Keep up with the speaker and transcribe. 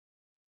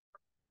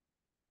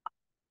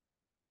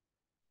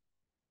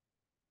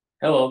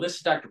Hello, this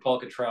is Dr. Paul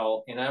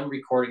Cottrell, and I'm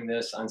recording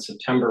this on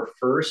September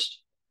 1st.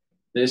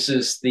 This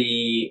is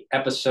the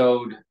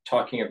episode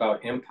talking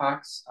about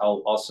Mpox.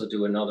 I'll also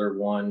do another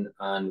one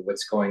on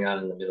what's going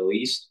on in the Middle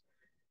East.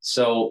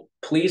 So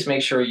please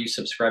make sure you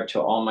subscribe to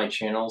all my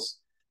channels.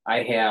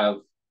 I have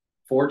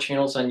 4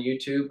 channels on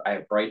YouTube. I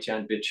have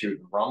Brighteon, Bitchute,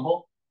 and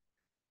Rumble.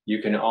 You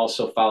can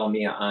also follow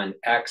me on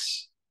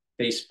X,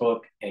 Facebook,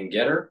 and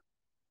GETTR.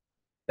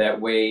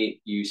 That way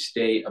you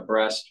stay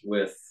abreast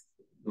with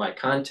my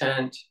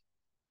content,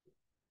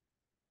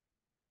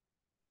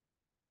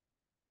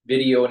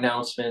 video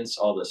announcements,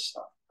 all this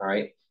stuff. All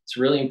right. It's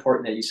really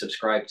important that you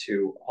subscribe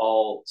to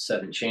all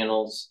 7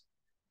 channels.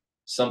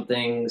 Some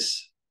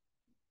things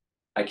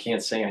I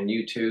can't say on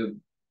YouTube,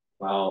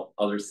 while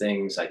other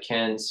things I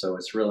can. So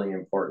it's really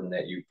important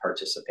that you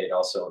participate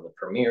also in the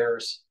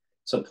premieres.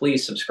 So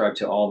please subscribe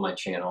to all my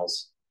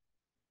channels.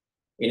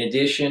 In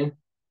addition,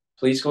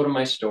 please go to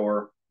my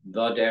store,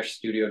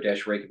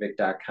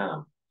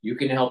 the-studio-reykjavik.com. You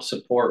can help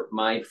support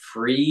my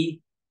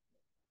free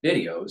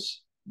videos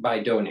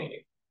by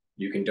donating.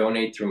 You can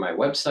donate through my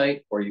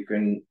website, or you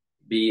can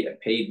be a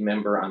paid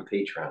member on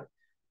Patreon.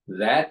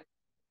 That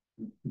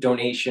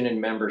donation and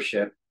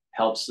membership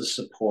helps to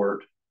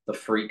support the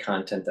free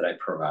content that I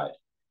provide.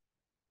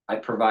 I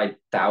provide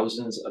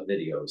thousands of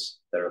videos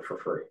that are for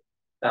free,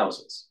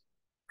 thousands.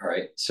 All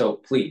right. So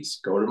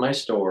please go to my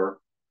store,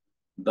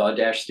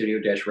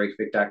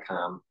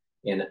 the-studio-reykjavik.com,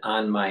 and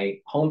on my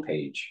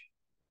homepage,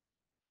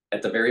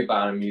 at the very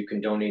bottom, you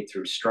can donate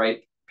through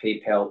Stripe,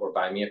 PayPal, or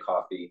Buy Me a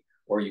Coffee,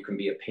 or you can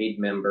be a paid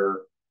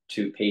member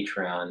to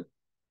Patreon.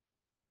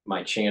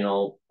 My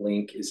channel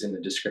link is in the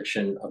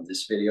description of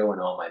this video and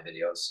all my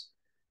videos.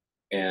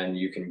 And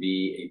you can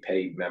be a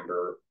paid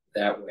member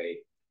that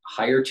way.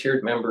 Higher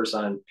tiered members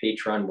on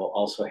Patreon will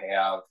also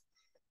have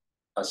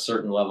a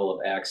certain level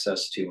of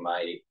access to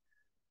my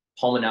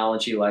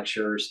pulmonology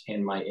lectures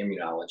and my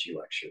immunology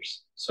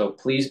lectures. So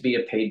please be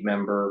a paid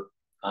member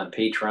on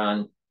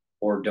Patreon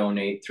or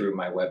donate through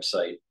my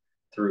website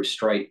through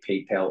Stripe,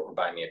 PayPal, or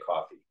Buy Me a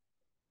Coffee.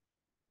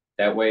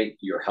 That way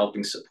you're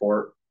helping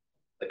support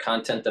the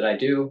content that I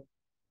do.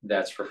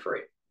 That's for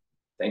free.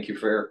 Thank you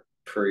for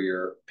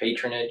your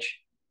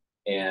patronage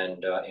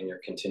and your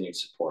continued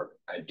support.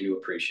 I do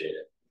appreciate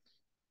it.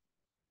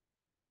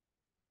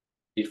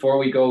 Before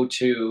we go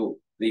to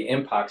the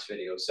Mpox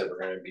videos that we're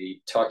going to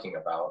be talking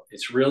about,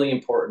 it's really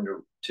important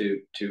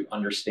to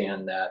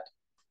understand that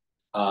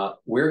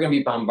we're going to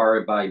be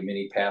bombarded by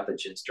many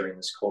pathogens during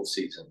this cold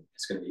season.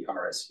 It's going to be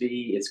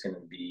RSV, it's going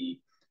to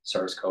be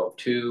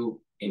SARS-CoV-2,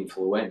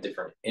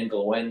 different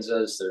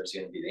influenzas. There's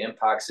going to be the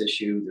Mpox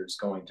issue. There's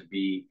going to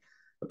be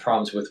the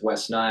problems with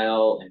West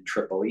Nile and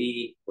Triple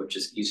E, which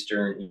is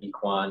Eastern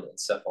Equine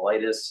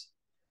Encephalitis.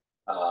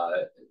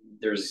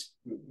 There's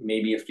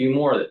maybe a few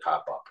more that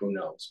pop up, who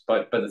knows?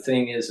 But the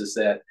thing is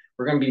that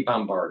we're going to be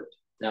bombarded.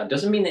 Now, it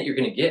doesn't mean that you're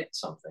going to get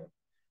something,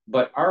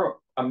 but our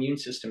immune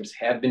systems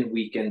have been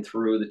weakened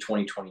through the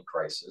 2020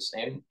 crisis.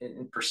 And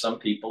for some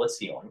people, it's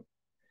healing.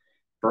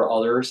 For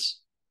others,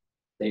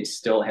 they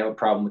still have a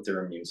problem with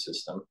their immune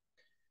system.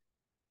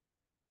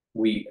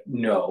 We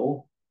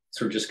know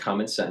through just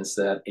common sense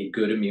that a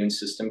good immune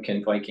system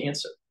can fight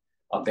cancer.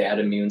 A bad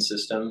immune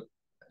system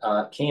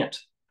can't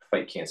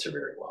fight cancer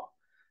very well.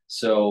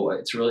 So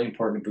it's really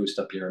important to boost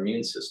up your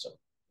immune system.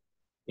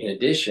 In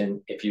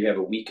addition, if you have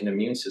a weakened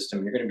immune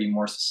system, you're going to be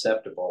more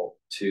susceptible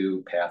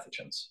to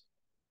pathogens.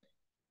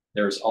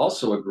 There's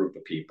also a group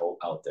of people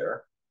out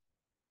there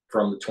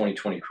from the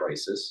 2020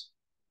 crisis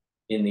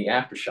in the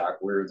aftershock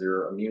where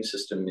their immune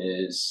system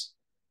is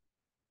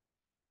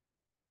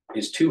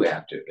too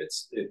active.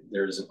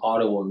 There's an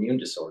autoimmune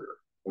disorder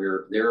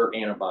where their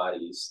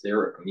antibodies,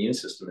 their immune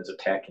system is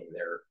attacking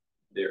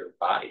their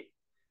body.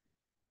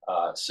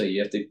 So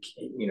you have to,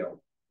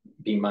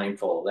 be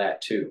mindful of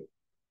that too.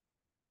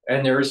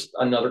 And there's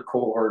another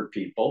cohort of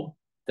people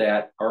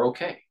that are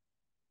okay.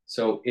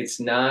 So it's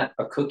not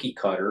a cookie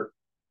cutter.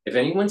 If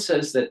anyone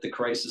says that the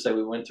crisis that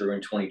we went through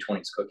in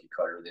 2020 is cookie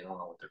cutter, they don't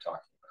know what they're talking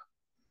about.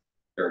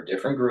 There are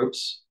different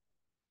groups.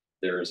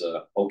 There's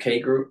a okay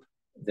group.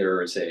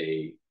 There is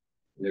a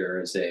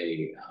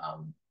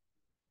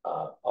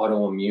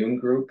autoimmune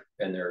group,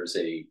 and there's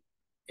an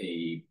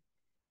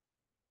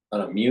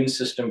immune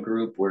system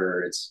group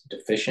where it's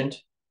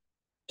deficient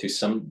to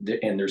some,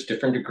 and there's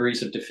different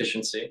degrees of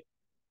deficiency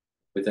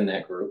within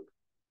that group.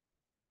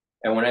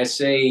 And when I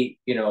say,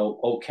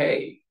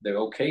 okay, the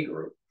okay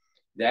group,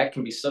 that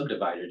can be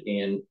subdivided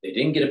in they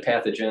didn't get a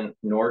pathogen,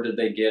 nor did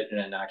they get an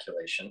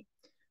inoculation.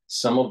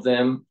 Some of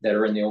them that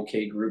are in the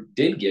okay group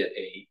did get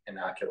a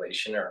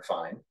inoculation or are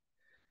fine.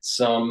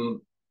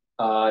 Some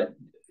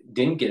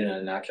didn't get an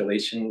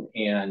inoculation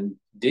and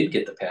did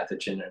get the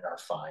pathogen and are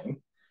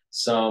fine.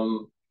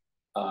 Some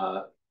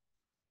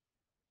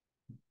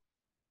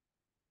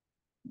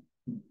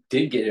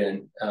did get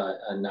an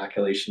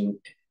inoculation,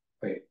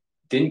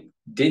 did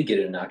get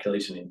an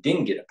inoculation and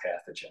didn't get a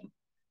pathogen,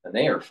 and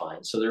they are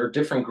fine. So there are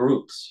different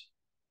groups,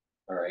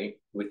 all right,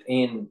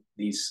 within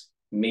these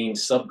main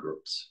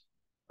subgroups,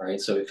 all right?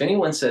 So if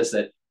anyone says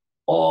that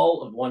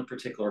all of one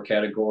particular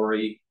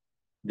category,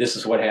 this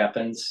is what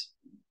happens,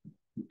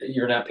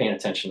 you're not paying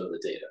attention to the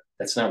data.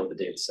 That's not what the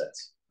data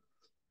says.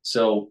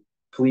 So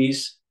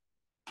please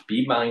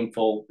be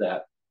mindful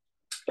that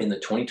in the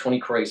 2020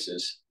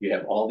 crisis, you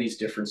have all these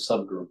different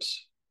subgroups.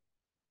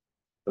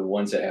 The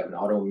ones that have an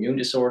autoimmune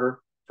disorder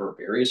for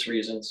various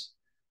reasons,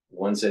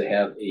 ones that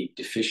have a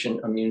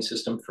deficient immune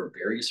system for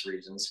various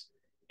reasons,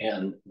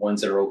 and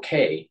ones that are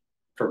okay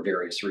for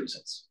various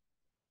reasons,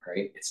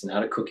 right? It's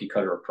not a cookie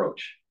cutter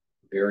approach.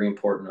 Very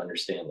important to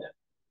understand that,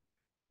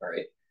 all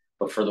right?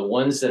 But for the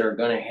ones that are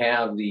going to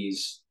have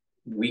these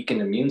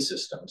weakened immune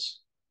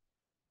systems,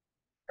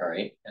 all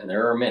right, and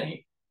there are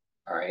many,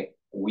 all right,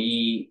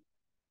 we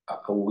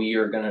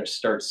are going to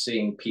start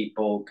seeing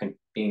people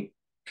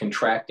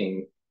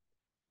contracting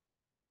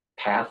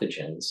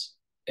pathogens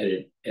at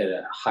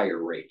a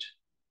higher rate,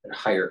 at a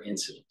higher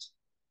incidence,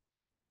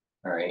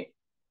 all right?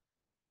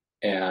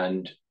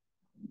 And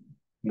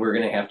we're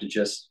going to have to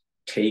just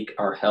take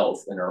our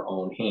health in our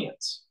own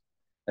hands.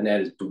 And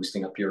that is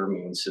boosting up your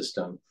immune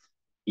system,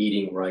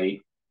 eating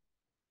right,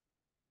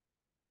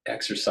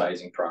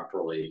 exercising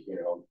properly. You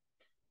know,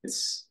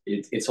 it's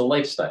a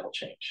lifestyle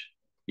change.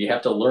 You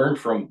have to learn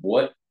from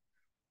what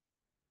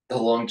the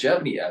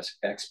longevity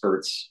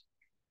experts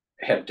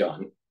have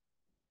done,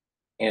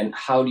 and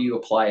how do you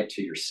apply it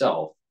to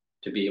yourself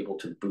to be able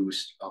to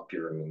boost up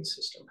your immune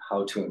system,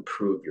 how to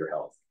improve your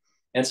health.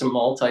 And it's a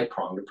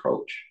multi-pronged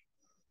approach.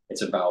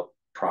 It's about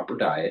proper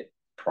diet,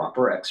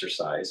 proper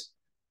exercise,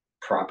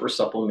 proper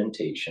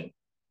supplementation,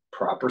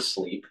 proper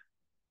sleep.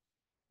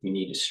 You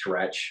need to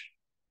stretch.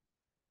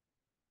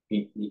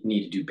 You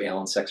need to do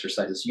balance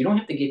exercises. You don't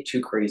have to get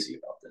too crazy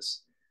about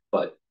this,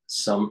 but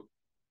some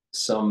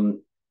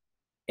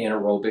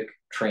anaerobic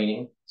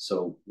training,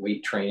 so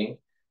weight training,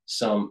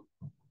 some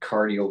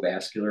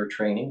cardiovascular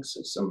training,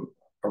 so some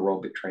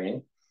aerobic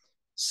training,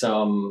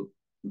 some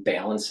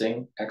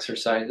balancing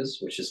exercises,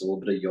 which is a little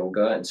bit of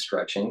yoga and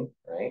stretching,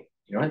 right?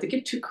 You don't have to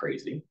get too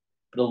crazy,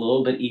 but a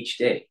little bit each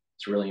day.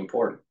 It's really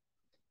important.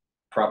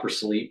 Proper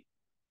sleep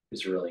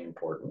is really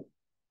important.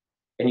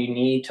 And you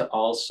need to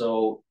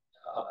also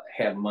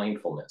have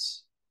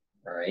mindfulness,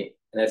 all right?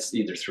 And that's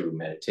either through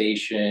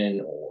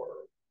meditation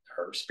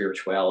or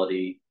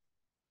spirituality,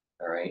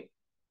 all right?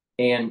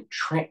 And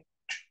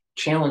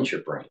challenge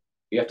your brain.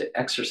 You have to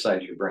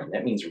exercise your brain.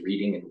 That means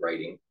reading and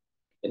writing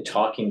and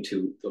talking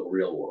to the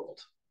real world,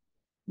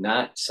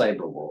 not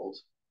cyber world,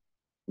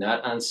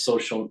 not on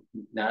social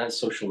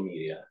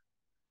media,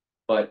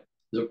 but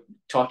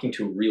talking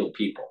to real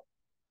people,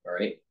 all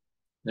right?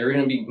 There are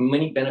going to be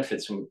many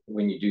benefits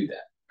when you do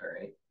that, all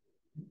right?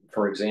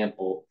 For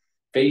example,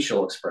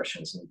 facial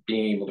expressions and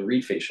being able to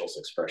read facial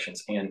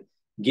expressions and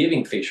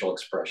giving facial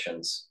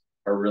expressions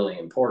are really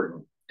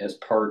important as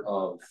part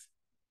of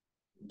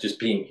just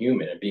being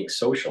human and being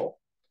social,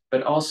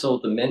 but also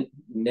the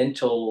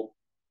mental,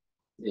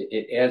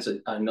 it adds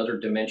another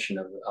dimension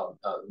of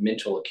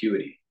mental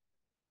acuity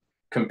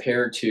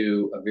compared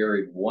to a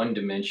very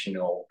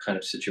one-dimensional kind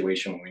of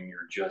situation when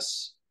you're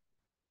just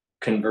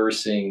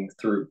conversing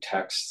through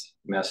text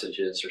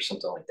messages or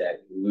something like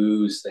that. You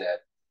lose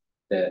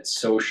that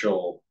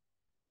social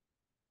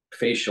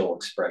facial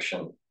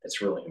expression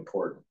that's really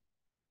important,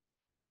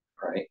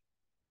 right?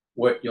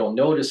 What you'll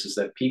notice is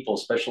that people,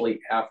 especially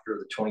after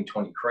the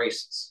 2020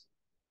 crisis,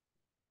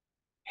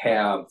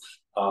 have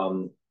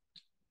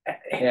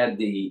had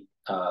the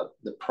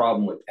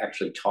problem with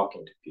actually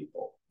talking to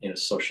people in a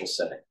social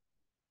setting,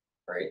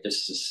 right?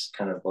 This is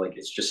kind of like,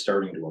 it's just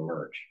starting to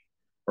emerge,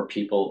 where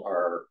people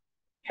are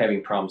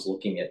having problems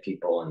looking at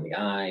people in the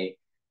eye.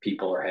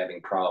 People are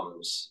having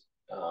problems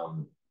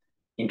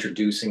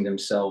introducing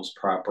themselves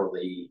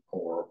properly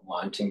or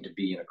wanting to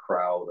be in a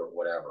crowd or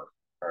whatever,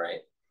 all right?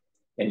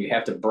 And you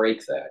have to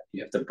break that.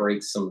 You have to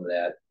break some of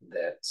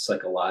that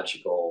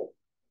psychological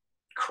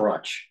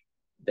crutch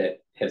that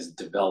has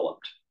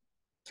developed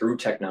through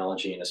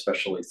technology and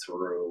especially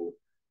through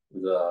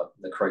the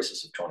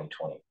crisis of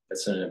 2020.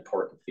 That's an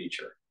important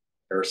feature.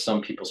 There are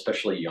some people,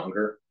 especially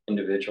younger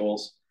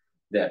individuals,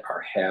 that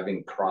are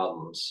having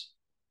problems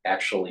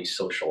actually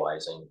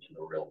socializing in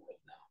the real world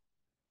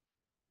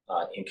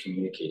now, and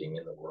communicating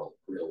in the real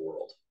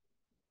world.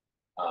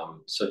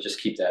 So just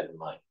keep that in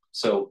mind.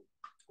 So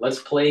let's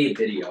play a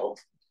video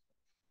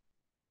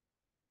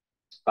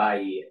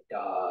by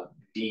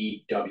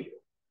DW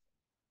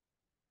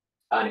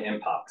on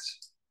Mpox.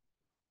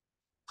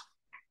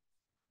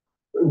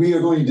 We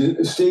are going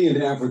to stay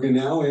in Africa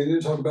now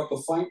and talk about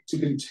the fight to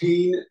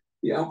contain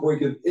the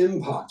outbreak of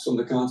Mpox on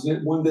the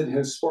continent, one that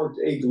has sparked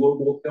a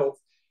global health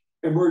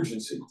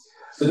emergency.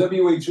 The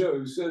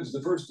WHO says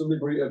the first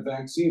delivery of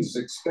vaccines is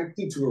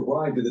expected to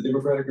arrive in the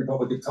Democratic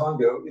Republic of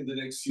Congo in the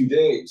next few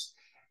days.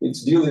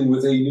 It's dealing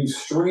with a new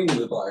strain of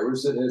the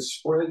virus that has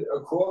spread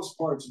across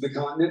parts of the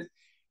continent,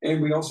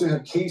 and we also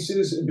have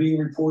cases being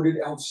reported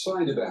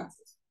outside of Africa.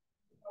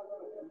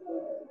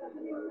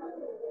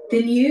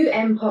 The new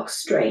Mpox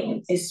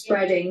strain is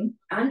spreading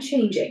and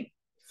changing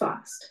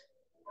fast.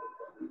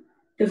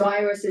 The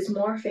virus is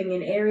morphing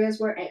in areas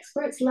where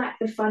experts lack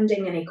the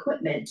funding and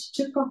equipment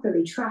to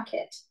properly track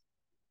it,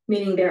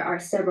 meaning there are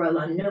several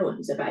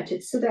unknowns about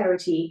its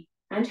severity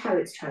and how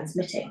it's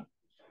transmitting.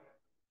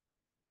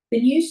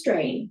 The new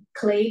strain,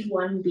 Clade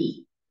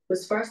 1b,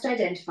 was first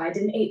identified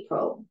in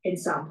April in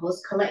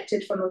samples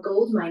collected from a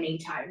gold mining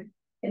town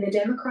in the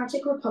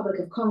Democratic Republic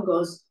of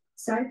Congo's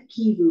South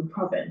Kivu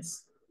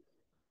province.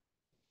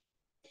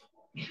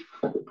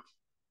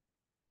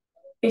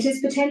 It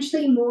is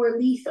potentially more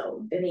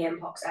lethal than the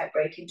Mpox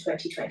outbreak in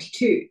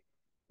 2022,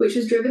 which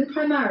was driven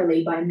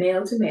primarily by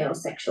male-to-male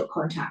sexual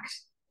contact.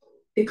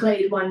 The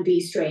Clade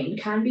 1b strain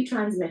can be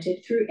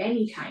transmitted through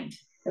any kind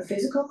of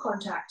physical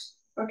contact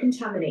or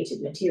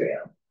contaminated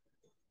material.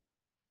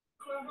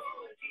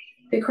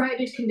 The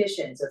crowded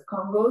conditions of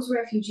Congo's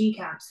refugee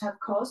camps have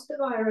caused the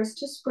virus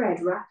to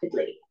spread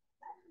rapidly.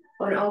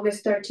 On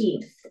August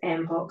 13th,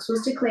 Mpox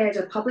was declared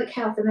a public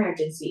health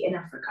emergency in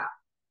Africa.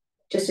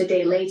 Just a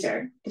day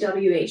later, the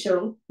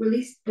WHO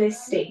released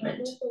this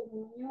statement.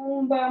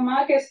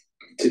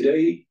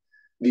 Today,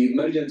 the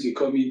emergency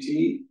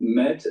committee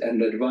met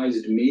and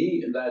advised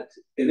me that,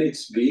 in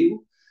its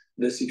view,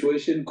 the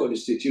situation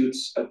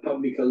constitutes a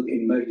public health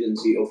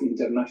emergency of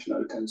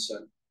international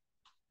concern.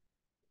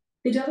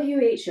 The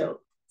WHO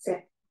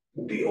said,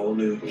 "The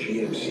all-new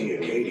GMC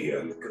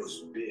Acadia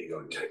goes big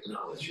on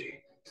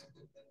technology,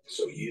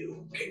 so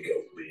you can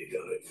go big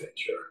on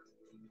adventure."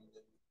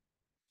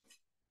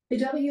 The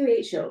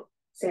WHO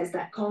says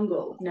that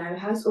Congo now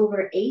has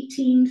over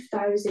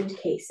 18,000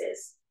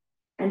 cases,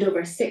 and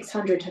over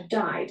 600 have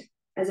died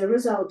as a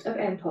result of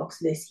Mpox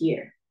this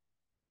year.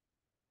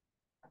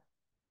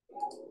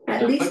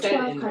 At least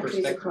 12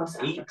 countries across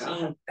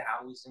Africa.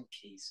 18,000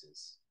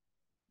 cases.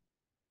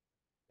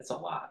 That's a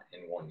lot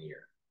in 1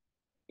 year,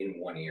 in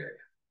one area.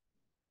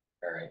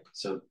 All right,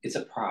 so it's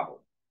a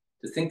problem.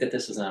 To think that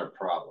this is not a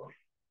problem,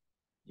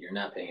 you're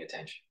not paying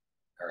attention.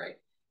 All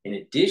right. In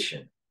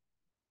addition,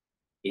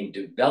 in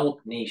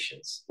developed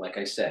nations, like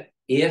I said,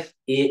 if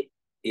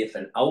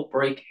an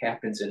outbreak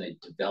happens in a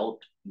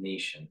developed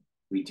nation,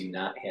 we do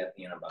not have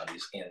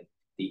antibodies, and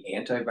the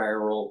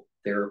antiviral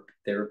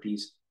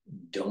therapies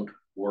don't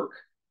work.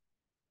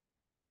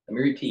 Let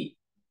me repeat,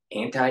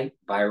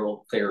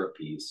 antiviral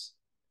therapies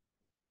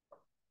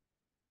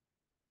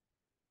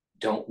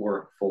don't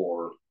work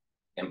for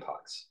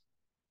Mpox.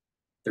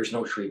 There's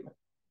no treatment.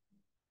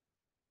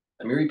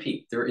 Let me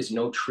repeat, there is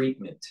no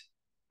treatment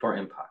for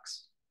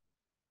Mpox.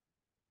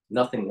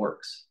 Nothing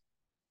works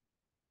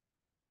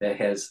that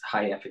has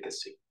high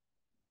efficacy.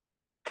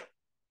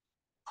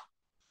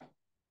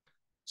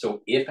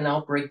 So if an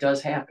outbreak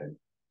does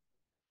happen,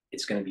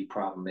 it's going to be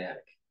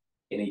problematic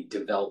in a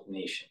developed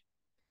nation.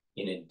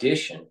 In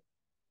addition,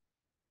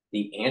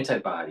 the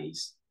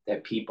antibodies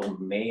that people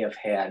may have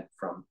had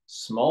from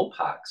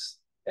smallpox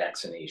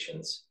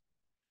vaccinations,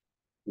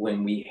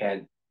 when we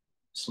had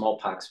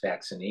smallpox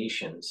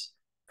vaccinations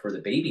for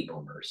the baby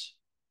boomers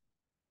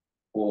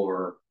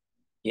or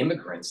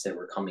immigrants that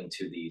were coming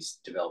to these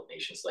developed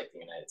nations like the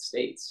United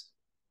States,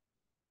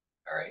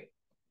 all right,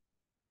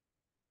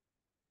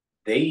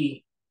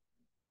 they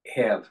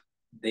had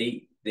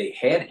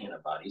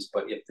antibodies,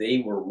 but if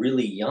they were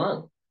really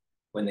young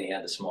when they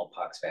had the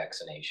smallpox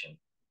vaccination,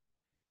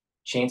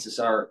 chances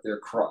are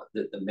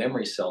the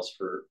memory cells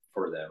for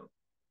them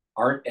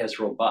aren't as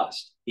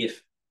robust,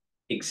 if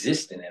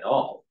existent at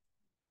all,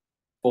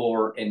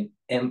 for an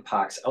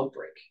Mpox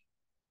outbreak.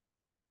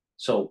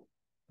 So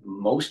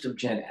most of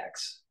Gen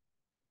X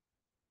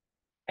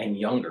and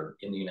younger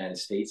in the United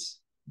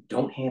States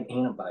don't have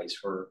antibodies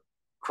for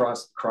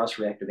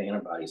cross-reactive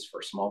antibodies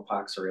for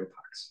smallpox or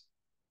Mpox.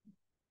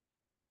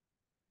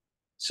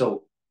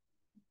 So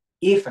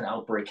if an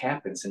outbreak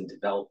happens in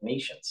developed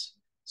nations,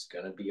 it's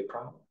going to be a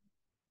problem.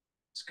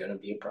 It's going to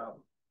be a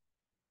problem.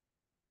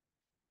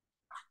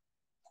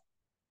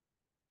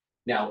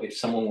 Now, if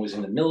someone was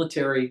in the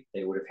military,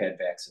 they would have had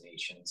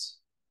vaccinations,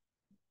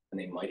 and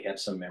they might have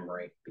some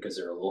memory because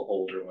they're a little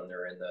older when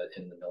they're in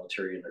the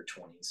military in their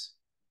 20s,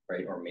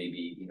 right? Or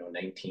maybe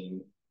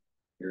 19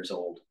 years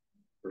old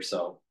or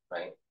so,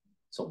 right?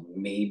 So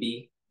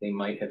maybe they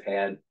might have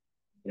had,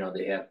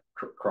 they have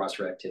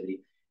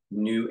cross-reactivity.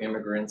 New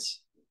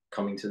immigrants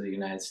coming to the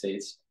United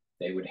States,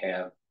 they would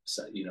have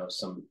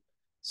some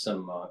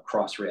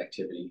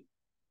cross-reactivity.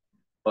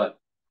 But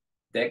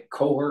that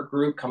cohort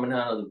group coming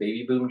out of the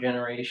baby boom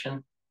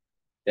generation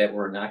that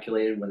were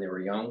inoculated when they were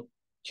young,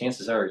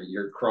 chances are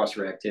your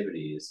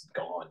cross-reactivity is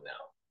gone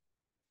now.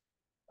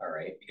 All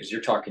right, because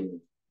you're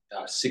talking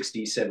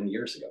 60, 70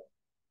 years ago.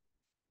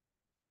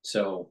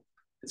 So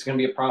it's going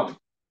to be a problem.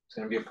 It's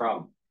going to be a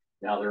problem.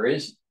 Now there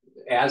is,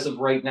 as of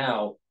right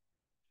now,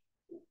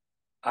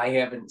 I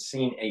haven't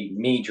seen a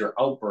major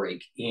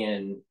outbreak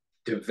in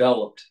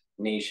developed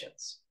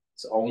nations.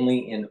 It's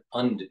only in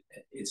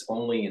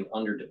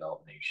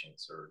underdeveloped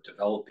nations or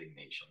developing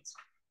nations.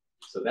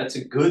 So that's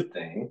a good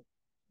thing,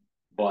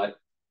 but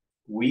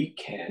we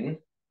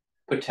can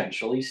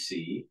potentially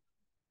see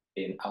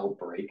an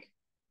outbreak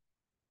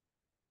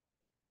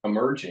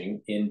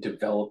emerging in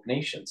developed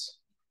nations.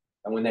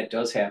 And when that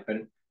does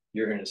happen,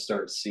 you're going to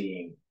start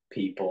seeing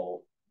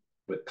people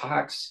with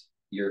pox.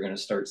 You're going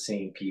to start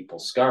seeing people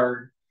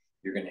scarred.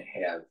 You're going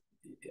to have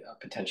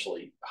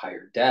potentially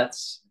higher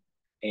deaths.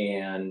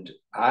 And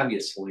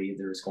obviously,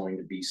 there's going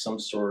to be some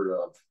sort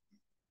of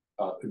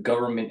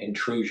government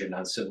intrusion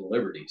on civil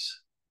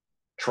liberties,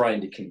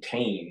 trying to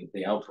contain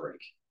the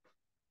outbreak.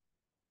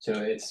 So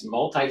it's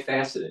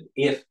multifaceted.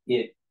 If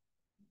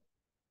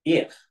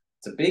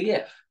it's a big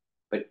if,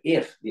 but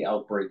if the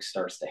outbreak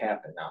starts to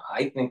happen. Now,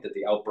 I think that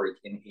the outbreak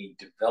in a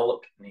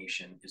developed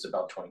nation is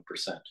about 20%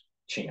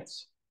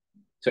 chance.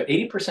 So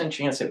 80%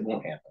 chance it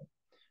won't happen.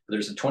 But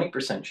there's a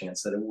 20%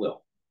 chance that it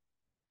will.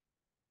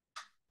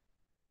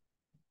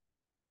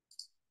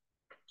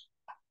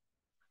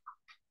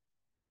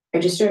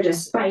 Registered a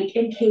spike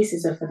in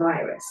cases of the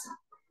virus.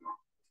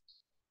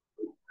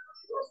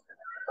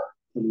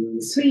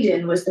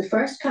 Sweden was the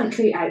first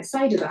country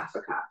outside of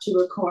Africa to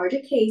record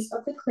a case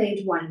of the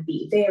clade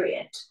 1b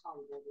variant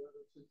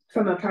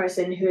from a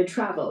person who had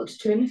travelled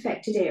to an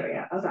infected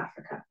area of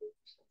Africa.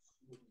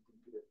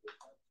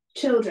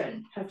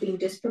 Children have been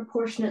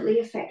disproportionately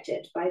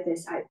affected by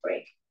this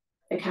outbreak,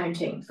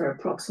 accounting for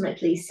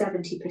approximately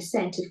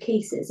 70% of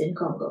cases in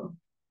Congo.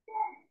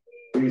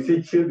 You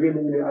see children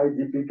in the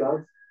IDP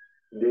camps,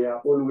 they are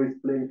always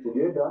playing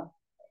together,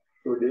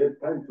 so they have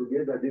time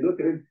together. They don't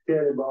really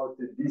care about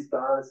the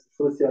distance,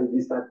 social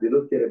distance. They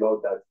don't care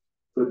about that.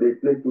 So they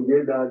play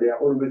together. They are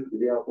always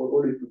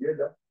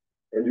together.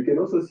 And you can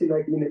also see,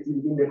 like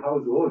in the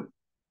household,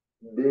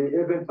 they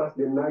even pass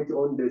the night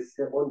on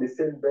the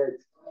same bed.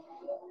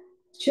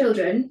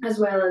 Children, as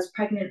well as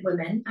pregnant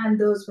women and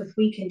those with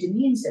weakened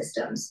immune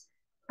systems,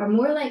 are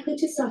more likely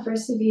to suffer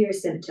severe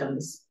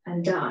symptoms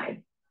and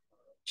die.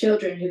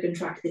 Children who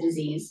contract the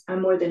disease are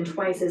more than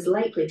twice as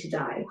likely to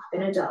die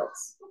than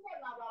adults.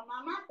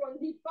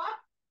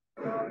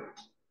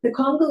 The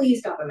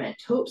Congolese government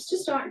hopes to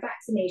start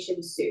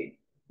vaccinations soon,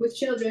 with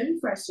children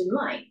first in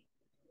line,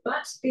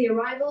 but the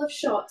arrival of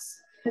shots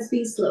has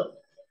been slow.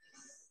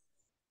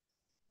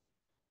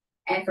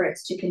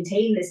 Efforts to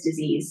contain this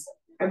disease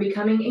are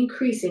becoming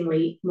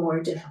increasingly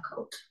more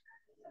difficult.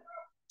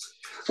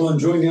 Well, I'm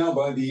joined now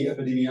by the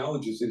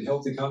epidemiologist and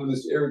health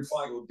economist Eric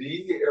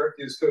Feigl-D. Eric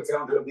is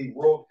co-founder of the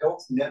World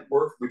Health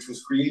Network, which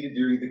was created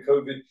during the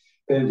COVID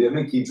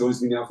pandemic. He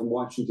joins me now from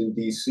Washington,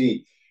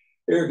 D.C.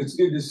 Eric, it's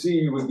good to see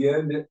you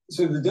again.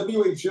 So the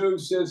WHO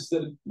says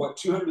that,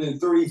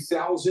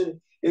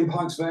 230,000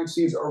 Mpox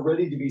vaccines are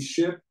ready to be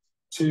shipped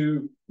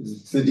to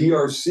the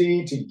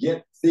DRC to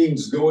get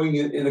things going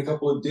in a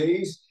couple of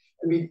days.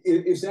 I mean,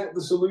 is that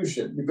the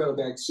solution? We've got a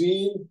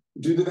vaccine,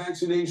 do the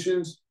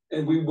vaccinations,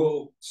 and we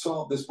will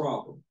solve this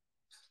problem.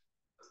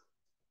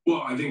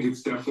 Well, I think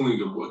it's definitely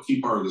a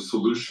key part of the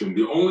solution.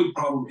 The only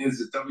problem is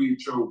that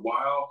WHO,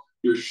 while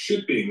you're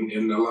shipping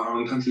and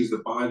allowing countries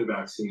to buy the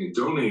vaccine and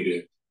donate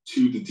it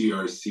to the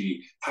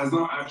DRC, has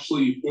not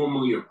actually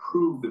formally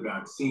approved the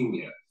vaccine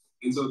yet.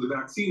 And so the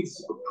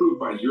vaccine's approved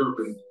by Europe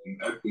and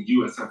the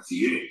US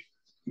FDA,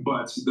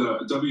 but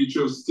the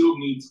WHO still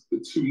needs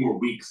 2 more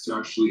weeks to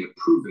actually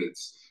approve it,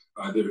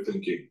 they're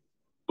thinking.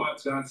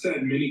 But that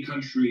said, many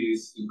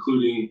countries,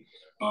 including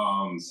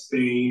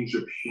Spain,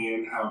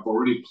 Japan, have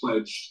already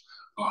pledged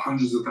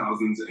hundreds of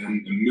thousands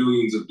and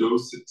millions of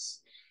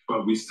doses.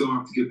 But we still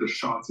have to get the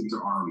shots into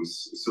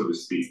arms, so to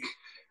speak.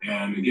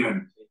 And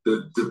again,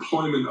 the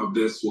deployment of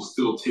this will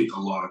still take a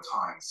lot of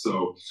time.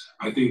 So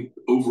I think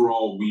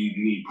overall we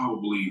need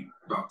probably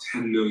about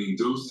 10 million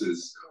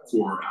doses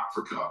for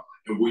Africa.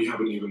 And we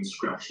haven't even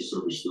scratched the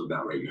surface of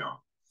that right now.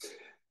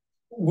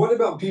 What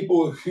about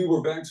people who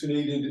were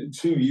vaccinated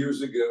 2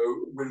 years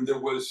ago when there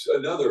was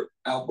another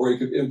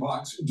outbreak of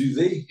Mpox? Do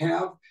they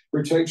have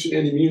protection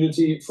and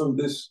immunity from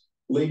this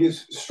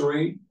latest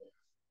strain?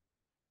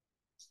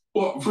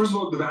 Well, first of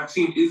all, the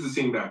vaccine is the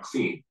same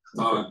vaccine.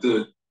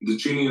 Okay. The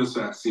Jynneos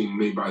vaccine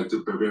made by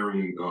the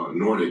Bavarian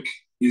Nordic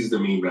is the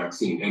main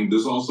vaccine. And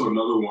there's also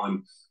another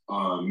one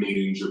made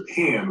in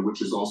Japan,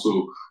 which is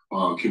also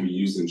can be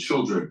used in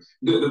children.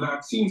 The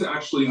vaccines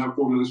actually have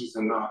formulations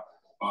that have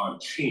not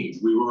changed.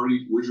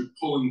 We're just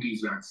pulling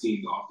these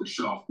vaccines off the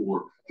shelf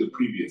for the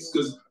previous,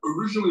 because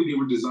originally they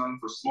were designed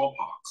for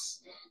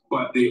smallpox,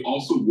 but they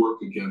also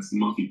work against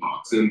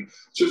monkeypox. And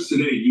just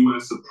today,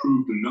 US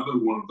approved another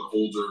one of the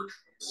older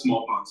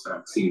smallpox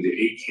vaccine, the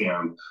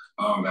ACAM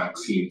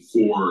vaccine,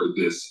 for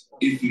this,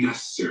 if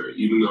necessary,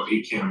 even though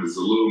ACAM is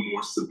a little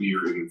more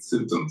severe in its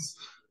symptoms.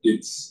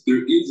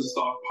 There is a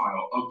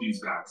stockpile of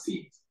these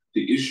vaccines.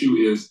 The issue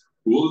is,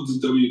 will the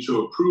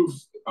WHO approve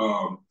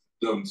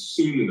them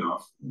soon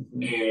enough?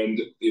 Mm-hmm.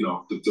 And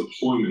the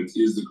deployment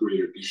is the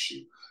greater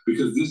issue,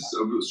 because this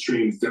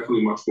strain is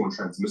definitely much more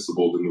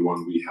transmissible than the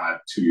one we had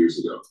 2 years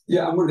ago.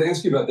 Yeah, I wanted to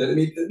ask you about that. I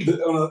mean,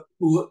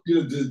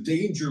 the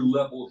danger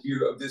level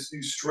here of this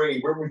new strain,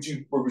 where would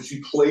you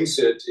place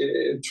it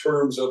in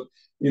terms of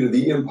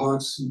the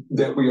Mpox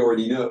that we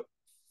already know?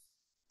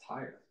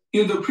 Higher.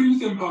 Yeah, the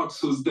previous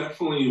Mpox was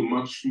definitely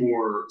much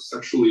more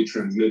sexually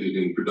transmitted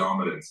in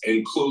predominance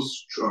and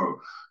close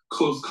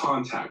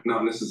contact,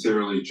 not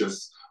necessarily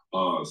just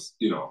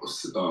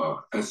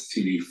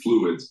STD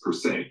fluids per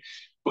se.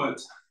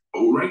 But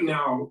right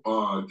now,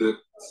 the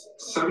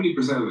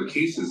 70% of the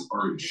cases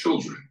are in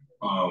children,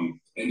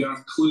 and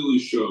that clearly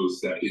shows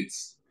that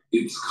it's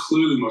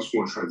clearly much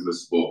more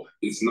transmissible.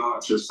 It's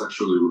not just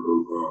sexually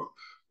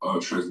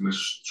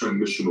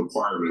transmission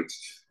requirement.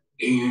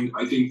 And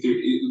I think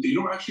they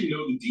don't actually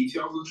know the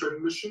details of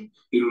transmission.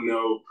 They don't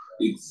know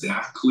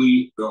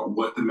exactly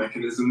what the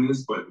mechanism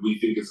is, but we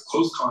think it's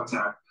close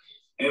contact.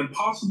 And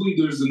possibly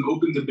there's an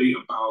open debate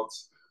about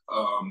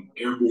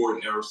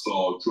airborne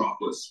aerosol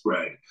droplet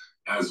spread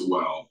as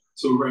well.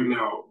 So right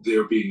now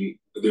they're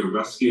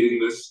investigating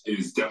this. It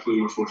is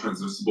definitely much more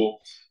transmissible.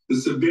 The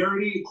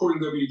severity,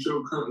 according to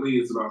WHO, currently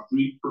is about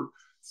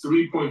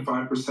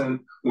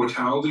 3.5%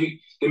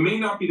 mortality. It may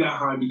not be that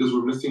high because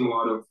we're missing a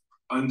lot of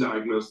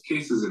undiagnosed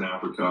cases in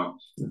Africa,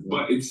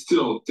 but it's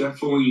still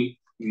definitely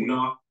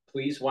not.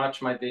 Please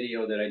watch my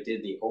video that I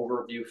did, the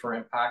overview for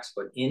Mpox,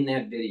 but in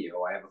that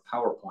video, I have a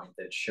PowerPoint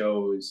that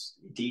shows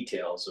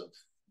details of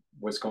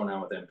what's going on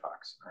with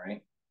Mpox, all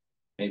right?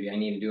 Maybe I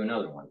need to do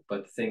another one,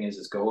 but the thing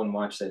is go and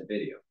watch that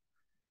video.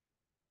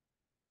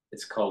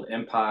 It's called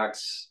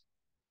Mpox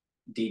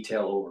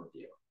Detail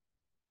Overview.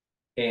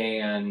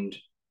 And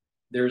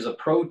there's a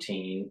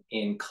protein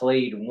in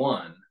clade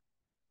 1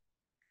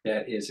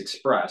 that is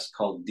expressed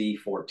called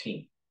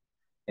D14.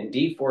 And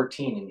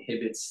D14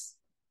 inhibits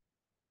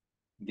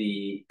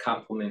the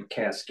complement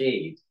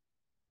cascade.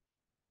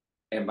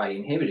 And by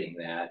inhibiting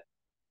that,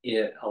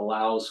 it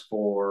allows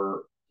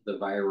for the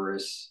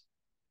virus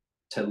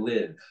to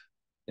live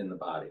in the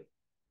body,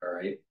 all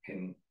right,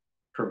 and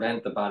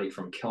prevent the body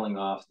from killing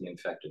off the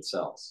infected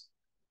cells.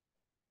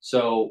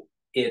 So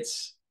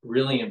it's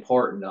really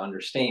important to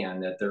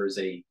understand that there is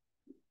a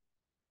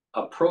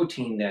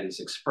protein that is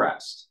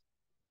expressed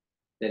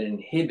that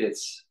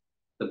inhibits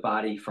the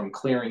body from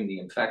clearing the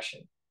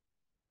infection.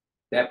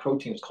 That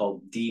protein is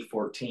called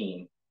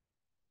D14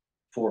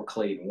 for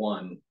clade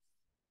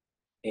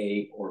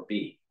 1A or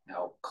B.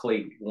 Now,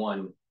 clade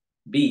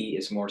 1B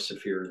is more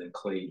severe than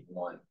clade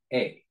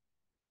 1A.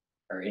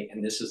 All right,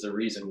 and this is the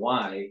reason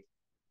why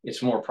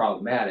it's more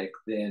problematic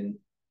than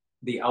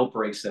the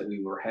outbreaks that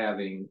we were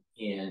having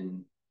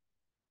in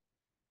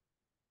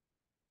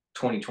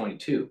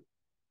 2022,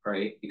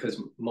 right? Because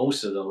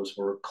most of those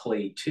were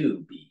clade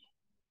 2B,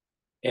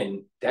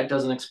 and that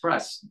doesn't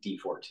express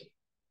D14.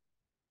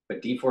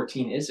 But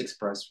D14 is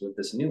expressed with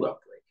this new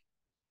outbreak,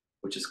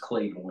 which is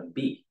clade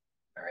 1B.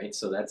 All right,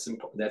 so that's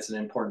an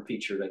important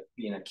feature to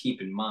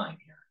keep in mind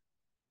here.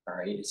 All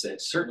right, it's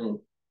that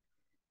certain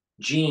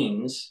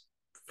genes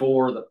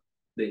for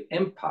the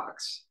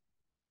Mpox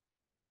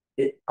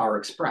are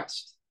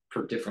expressed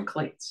for different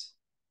clades,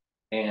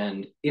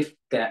 and if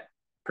that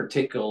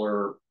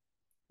particular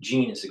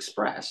gene is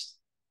expressed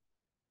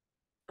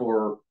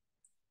for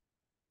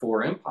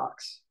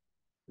Mpox,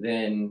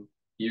 then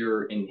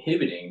you're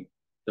inhibiting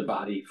the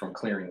body from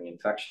clearing the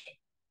infection,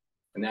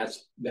 and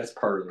that's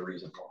part of the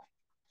reason why.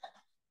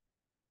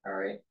 All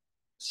right,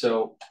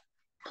 so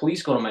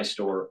please go to my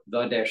store,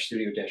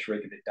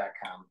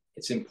 the-studio-reykjavik.com.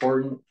 It's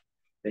important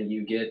that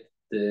you get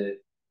the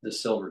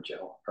silver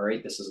gel. All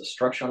right, this is a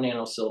structural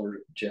nano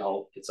silver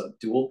gel. It's a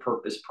dual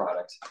purpose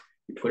product.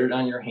 You put it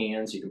on your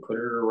hands, you can put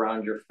it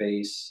around your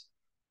face,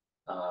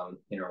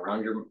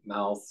 around your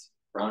mouth,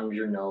 around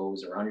your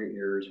nose, around your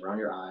ears, around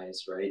your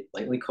eyes, right?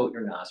 Lightly coat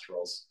your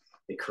nostrils.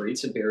 It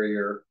creates a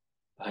barrier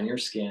on your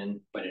skin,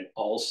 but it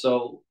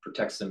also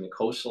protects the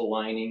mucosal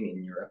lining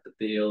in your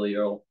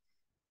epithelial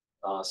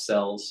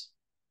cells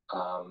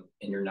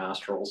in your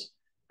nostrils,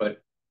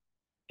 but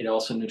it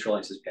also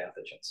neutralizes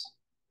pathogens.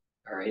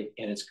 All right,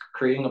 and it's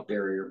creating a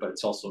barrier, but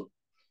it's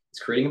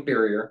creating a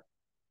barrier,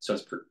 so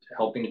it's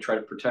helping to try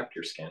to protect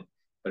your skin,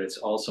 but it's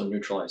also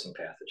neutralizing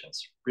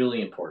pathogens.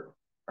 Really important.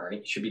 All right,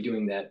 you should be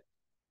doing that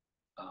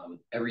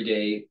every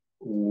day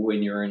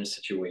when you're in a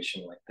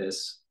situation like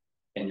this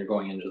and you're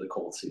going into the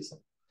cold season.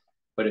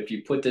 But if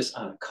you put this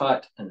on a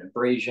cut, an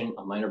abrasion,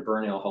 a minor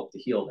burn, it'll help to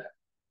heal that.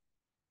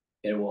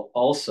 It will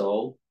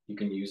also, you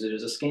can use it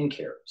as a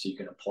skincare. So you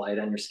can apply it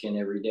on your skin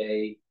every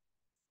day,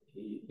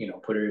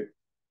 put it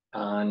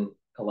on.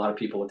 A lot of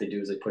people, what they do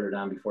is they put it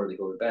on before they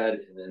go to bed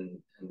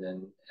and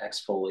then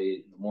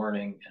exfoliate in the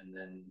morning. And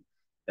then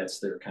that's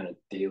their kind of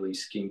daily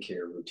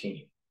skincare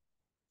routine.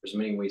 There's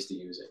many ways to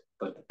use it.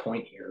 But the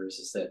point here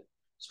is that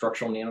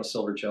structural nano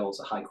silver gel is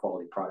a high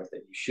quality product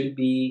that you should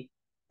be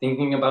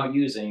thinking about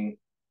using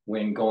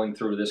when going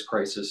through this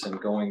crisis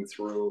and going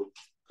through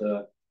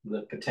the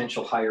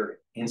potential higher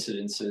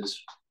incidences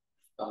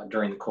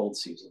during the cold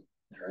season,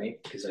 all right?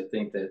 Because I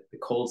think that the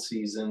cold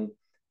season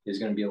is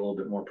going to be a little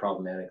bit more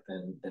problematic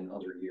than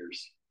other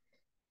years.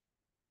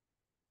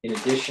 In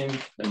addition,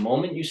 the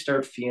moment you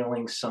start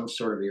feeling some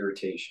sort of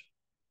irritation,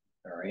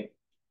 all right,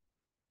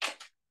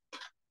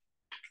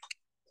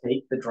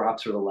 take the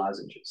drops or the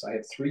lozenges. I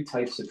have 3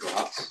 types of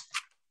drops.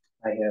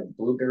 I have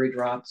blueberry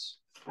drops,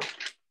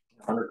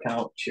 100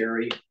 count,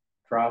 cherry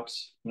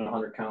drops in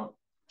 100 count,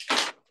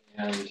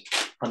 and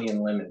honey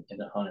and lemon in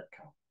 100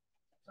 count.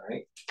 All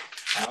right.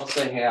 I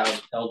also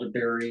have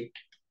elderberry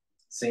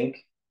zinc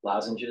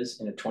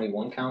lozenges in a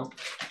 21 count,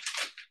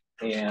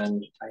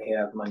 and I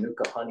have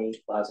Manuka honey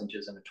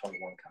lozenges in a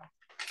 21 count.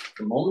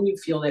 The moment you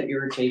feel that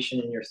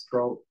irritation in your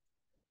throat,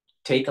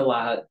 take the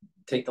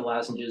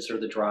lozenges or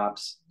the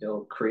drops.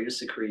 It'll create a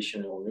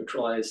secretion. It'll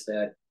neutralize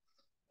that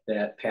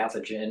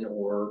pathogen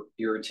or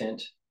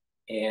irritant,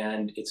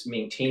 and it's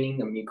maintaining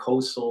the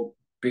mucosal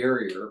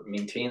barrier,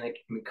 maintaining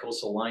the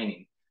mucosal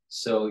lining,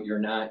 so you're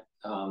not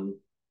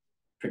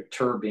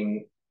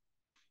perturbing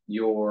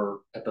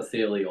your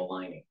epithelial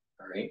lining.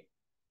 All right.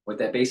 What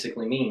that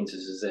basically means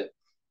is that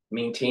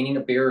maintaining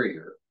a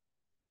barrier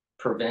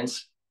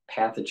prevents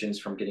pathogens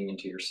from getting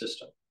into your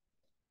system.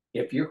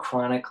 If you're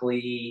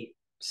chronically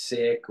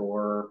sick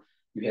or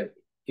you have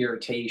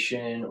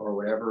irritation or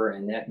whatever,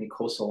 and that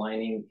mucosal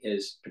lining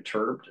is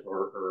perturbed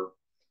or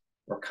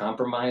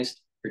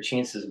compromised, your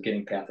chances of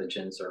getting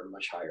pathogens are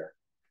much higher.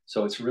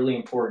 So it's really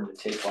important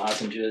to take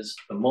lozenges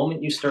the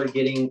moment you start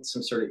getting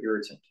some sort of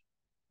irritant.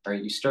 All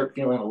right, you start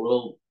feeling a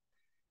little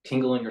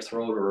tingle in your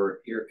throat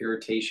or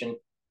irritation,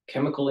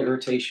 chemical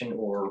irritation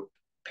or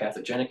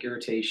pathogenic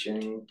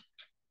irritation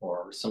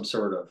or some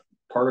sort of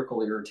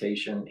particle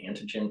irritation,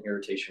 antigen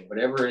irritation,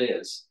 whatever it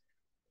is,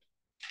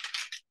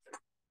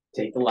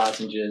 take the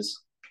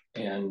lozenges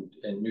and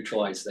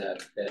neutralize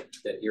that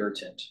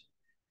irritant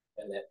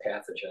and that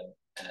pathogen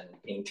and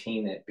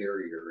maintain that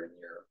barrier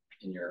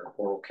in your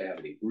oral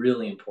cavity.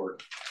 Really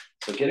important.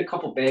 So get a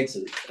couple bags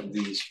of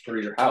these for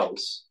your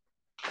house,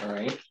 all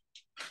right?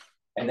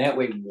 And that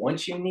way,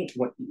 once you need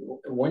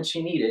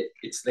it,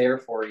 it's there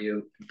for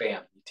you.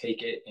 Bam, you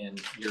take it and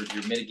you're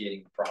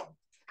mitigating the problem.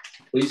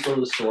 Please go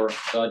to the store,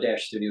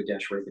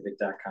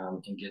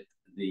 the-studio-reykjavik.com, and get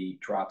the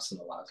drops and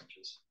the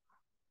lozenges.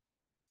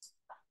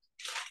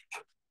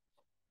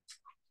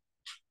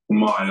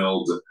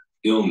 Mild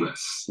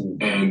illness,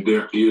 and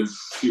there is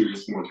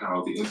serious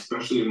mortality,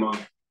 especially among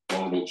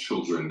vulnerable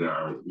children. There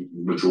are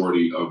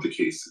majority of the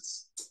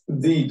cases.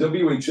 The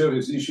WHO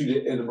has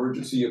issued an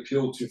emergency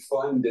appeal to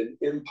fund an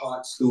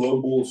Mpox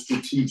global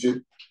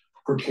strategic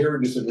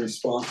preparedness and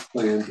response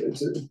plan.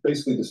 It's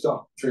basically to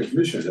stop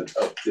transmission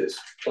of this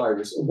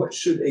virus. What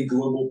should a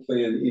global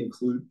plan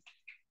include?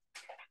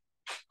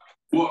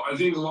 Well, I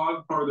think a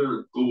lot part of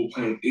their global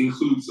plan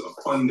includes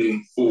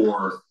funding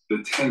for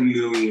the 10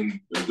 million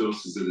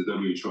doses that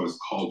the WHO has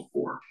called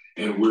for.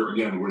 And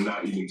we're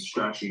not even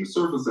scratching the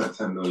surface of that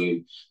 10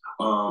 million.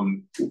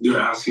 They're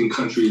asking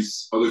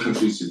other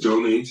countries to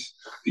donate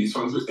these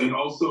funds, and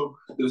also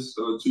this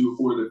for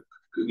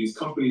these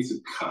companies to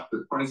cut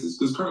the prices,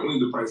 because currently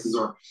the prices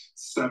are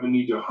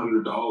 $70 to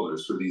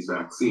 $100 for these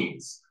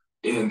vaccines,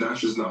 and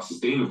that's just not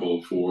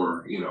sustainable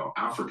for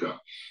Africa.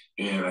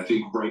 And I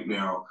think right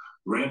now,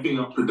 ramping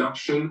up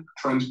production,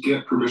 trying to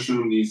get permission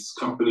from these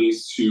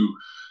companies to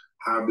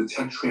have the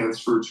tech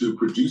transfer to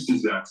produce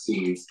these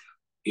vaccines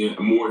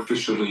more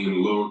efficiently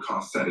in lower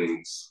cost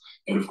settings,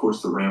 and of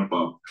course the ramp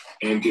up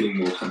and getting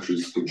more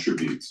countries to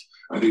contribute.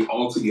 I think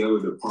altogether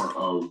they're part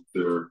of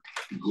their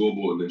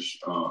global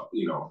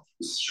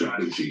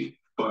strategy,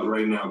 but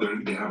right now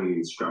they haven't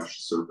even scratched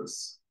the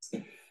surface.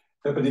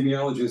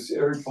 Epidemiologist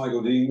Eric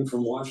Feigl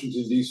from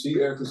Washington, D.C.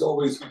 Eric, it's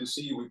always good to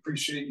see you. We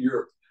appreciate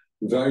your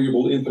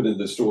valuable input in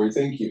this story.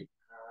 Thank you.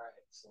 All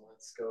right, so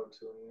let's go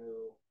to a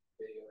new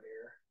video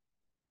here.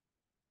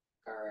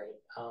 All right,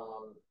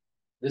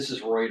 this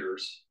is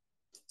Reuters.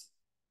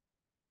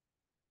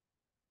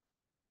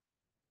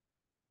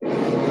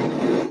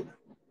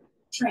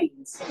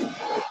 Trains.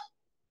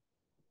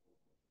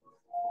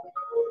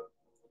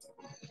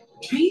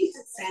 Trains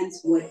that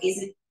stands for what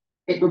isn't.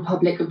 The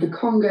Republic of the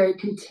Congo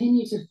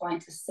continue to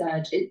fight a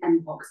surge in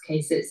Mpox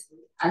cases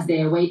as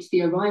they await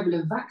the arrival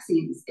of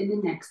vaccines in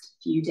the next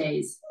few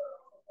days.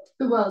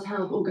 The World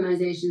Health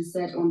Organization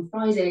said on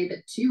Friday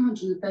that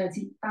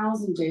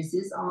 230,000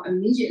 doses are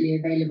immediately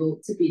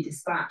available to be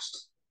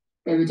dispatched.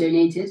 They were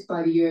donated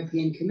by the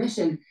European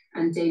Commission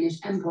and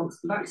Danish Mpox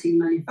vaccine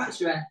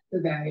manufacturer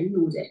Bavarian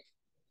Nordic.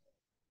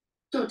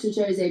 Dr.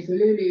 Jose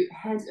Polulu,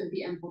 head of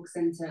the Mpox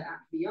Center at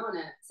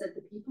Viana, said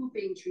the people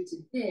being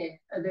treated here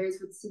are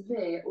those with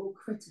severe or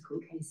critical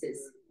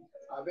cases.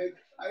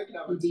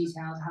 He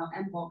detailed how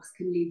Mpox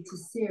can lead to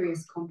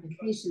serious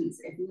complications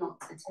if not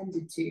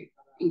attended to,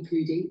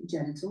 including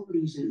genital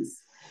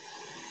lesions.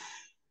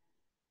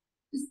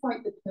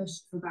 Despite the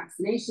push for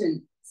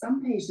vaccination,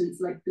 some patients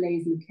like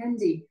Blaise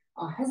McKendy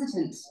are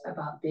hesitant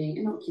about being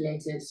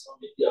inoculated.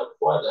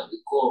 What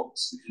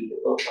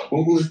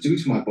will it do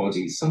to my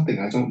body? Something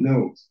I don't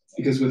know.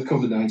 Because with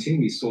COVID-19,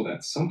 we saw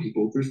that some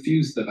people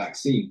refused the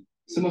vaccine.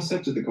 Some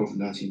accepted the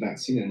COVID-19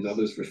 vaccine and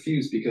others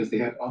refused because they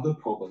had other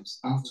problems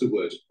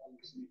afterward.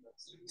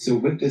 So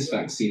with this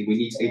vaccine, we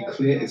need a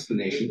clear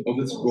explanation of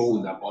its role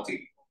in our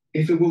body.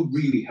 If it will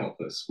really help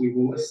us, we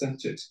will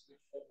accept it.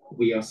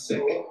 We are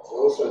sick.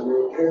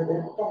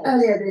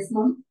 Earlier this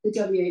month, the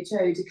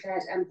WHO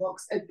declared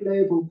Mpox a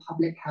global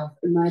public health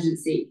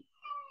emergency.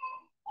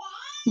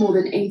 More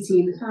than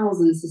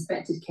 18,000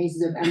 suspected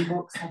cases of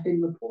Mpox have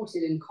been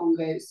reported in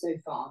Congo so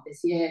far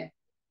this year.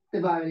 The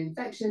viral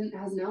infection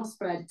has now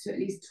spread to at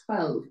least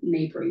 12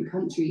 neighbouring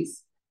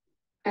countries.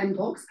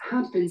 Mpox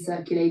had been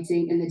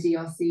circulating in the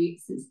DRC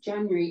since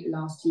January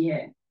last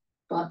year.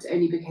 but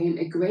only became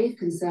a grave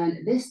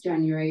concern this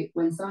January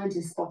when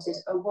scientists spotted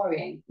a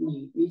worrying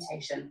new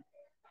mutation.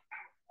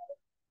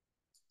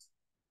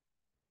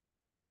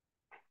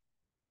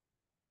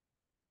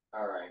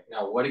 All right.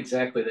 Now, what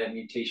exactly that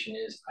mutation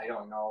is, I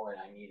don't know,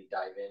 and I need to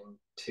dive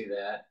into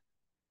that.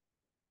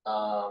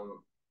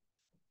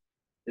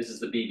 This is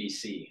the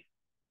BBC.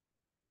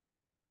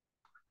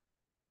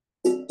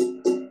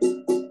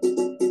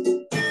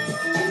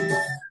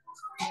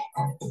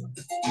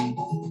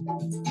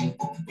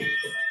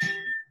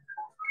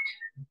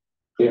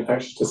 The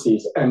infectious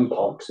disease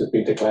Mpox has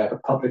been declared a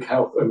public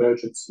health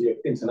emergency of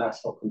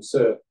international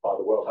concern by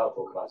the World Health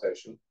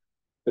Organization.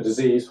 The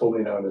disease,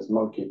 formerly known as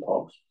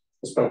monkeypox,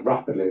 has spread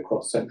rapidly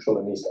across Central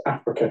and East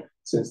Africa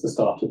since the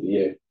start of the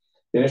year.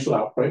 The initial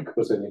outbreak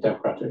was in the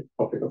Democratic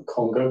Republic of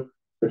Congo,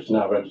 which has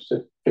now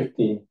registered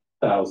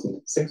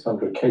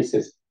 15,600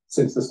 cases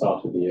since the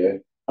start of the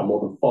year and more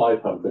than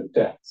 500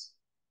 deaths.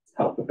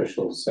 Health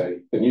officials say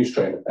the new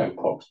strain of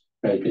Mpox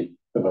may be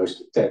the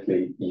most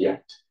deadly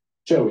yet.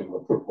 Joey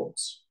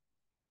reports.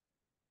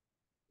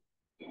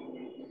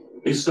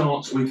 It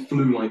starts with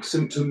flu-like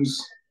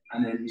symptoms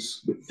and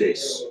ends with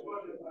this.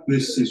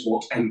 This is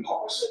what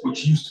Mpox,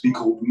 which used to be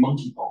called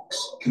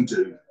monkeypox, can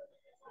do.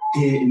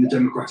 Here in the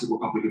Democratic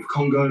Republic of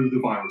Congo, the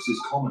virus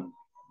is common,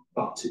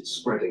 but it's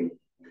spreading.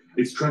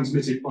 It's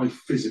transmitted by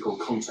physical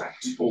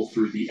contact or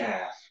through the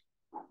air.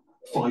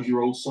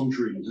 5-year-old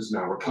Sandrine has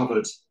now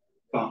recovered,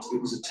 but it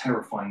was a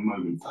terrifying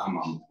moment for her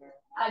mum.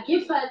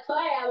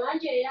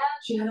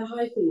 She had a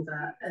high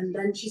fever and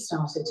then she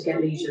started to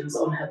get lesions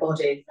on her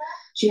body.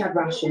 She had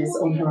rashes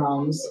on her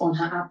arms, on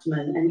her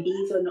abdomen, and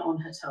even on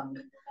her tongue.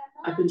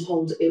 I've been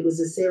told it was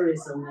a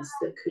serious illness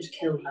that could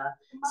kill her,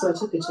 so I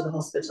took her to the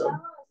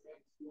hospital.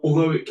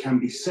 Although it can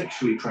be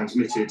sexually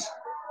transmitted,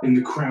 in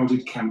the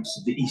crowded camps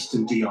of the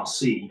Eastern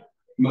DRC,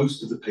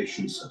 most of the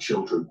patients are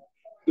children.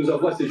 So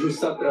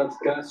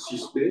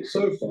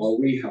far,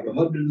 we have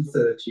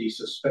 130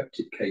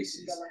 suspected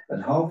cases,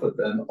 and half of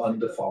them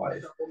under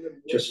 5.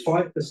 Just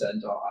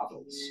 5% are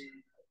adults.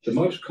 The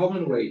most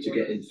common way to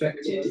get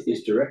infected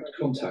is direct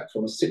contact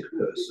from a sick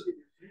person.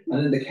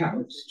 And in the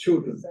camps,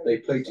 children, they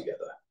play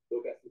together.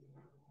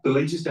 The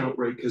latest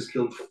outbreak has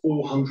killed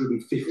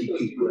 450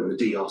 people in the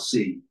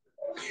DRC.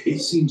 It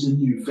seems a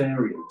new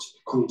variant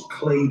called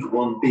Clade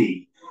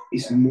 1b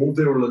is more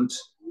virulent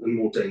and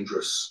more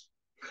dangerous.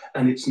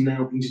 And it's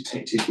now been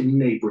detected in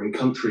neighbouring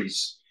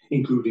countries,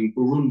 including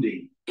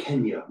Burundi,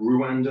 Kenya,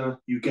 Rwanda,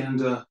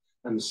 Uganda,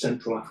 and the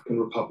Central African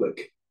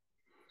Republic.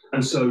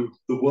 And so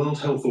the World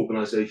Health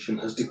Organization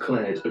has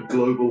declared a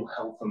global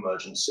health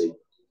emergency.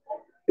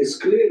 It's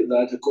clear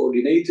that a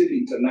coordinated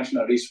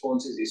international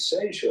response is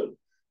essential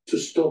to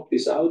stop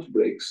these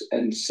outbreaks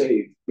and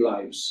save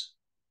lives.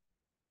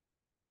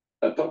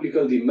 A public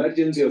health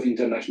emergency of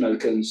international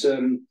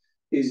concern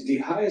is the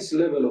highest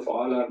level of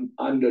alarm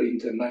under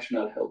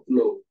international health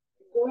law.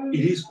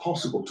 It is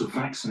possible to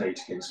vaccinate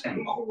against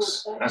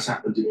Mpox, as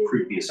happened in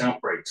previous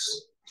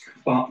outbreaks,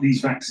 but these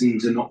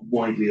vaccines are not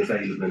widely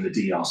available in the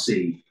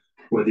DRC,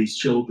 where these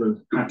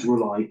children had to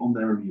rely on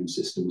their immune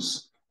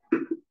systems.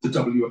 And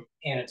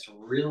it's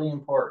really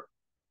important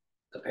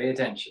to pay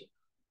attention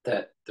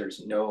that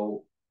there's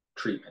no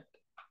treatment.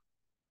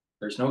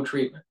 There's no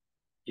treatment.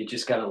 You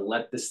just got to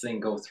let this thing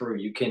go through.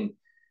 You can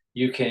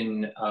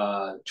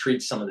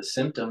treat some of the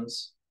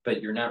symptoms,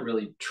 but you're not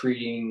really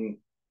treating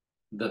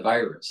the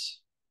virus.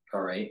 All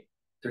right.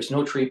 There's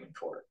no treatment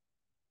for it.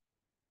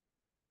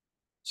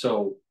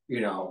 So,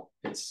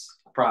 it's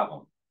a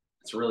problem.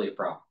 It's really a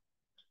problem.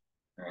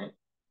 All right.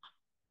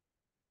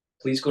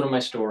 Please go to my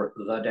store,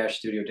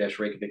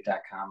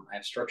 the-studio-reykjavik.com. I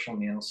have structural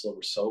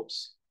nanosilver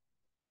soaps.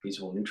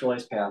 These will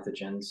neutralize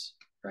pathogens,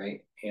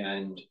 right?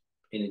 And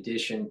in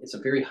addition, it's a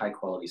very high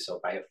quality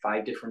soap. I have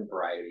 5 different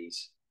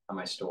varieties on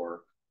my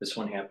store. This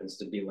one happens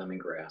to be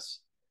lemongrass,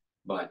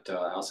 but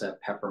I also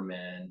have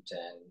peppermint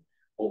and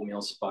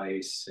oatmeal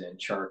spice and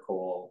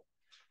charcoal.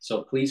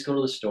 So please go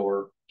to the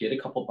store, get a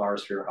couple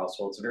bars for your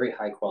household. It's a very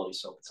high quality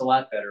soap. It's a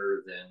lot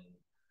better than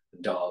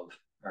Dove.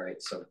 All right,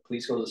 so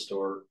please go to the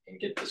store and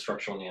get the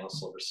structural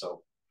nanosilver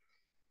soap.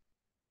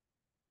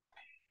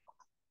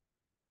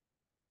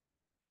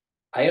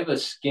 I have a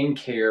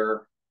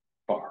skincare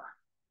bar,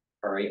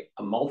 all right,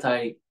 a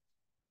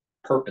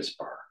multi-purpose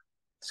bar.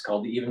 It's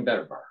called the Even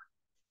Better Bar.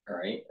 All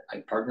right,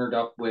 I partnered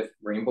up with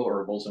Rainbow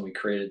Herbals and we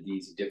created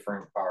these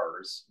different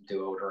bars,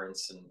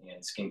 deodorants and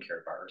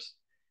skincare bars.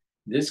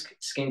 This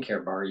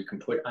skincare bar you can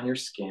put on your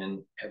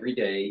skin every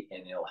day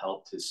and it'll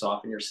help to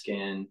soften your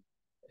skin,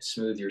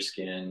 smooth your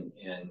skin,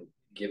 and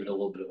give it a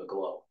little bit of a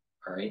glow.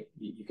 All right,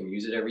 you can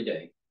use it every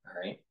day, all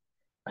right,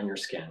 on your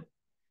skin.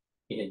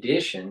 In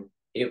addition,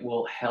 it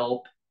will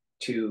help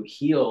to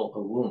heal a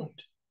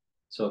wound.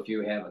 So if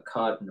you have a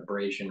cut, an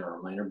abrasion, or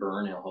a minor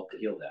burn, it'll help to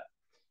heal that.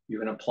 You're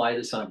going to apply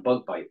this on a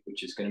bug bite,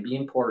 which is going to be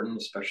important,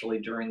 especially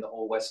during the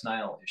whole West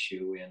Nile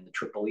issue and the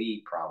triple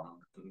E problem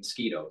with the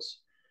mosquitoes.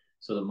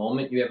 So the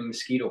moment you have a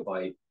mosquito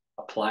bite,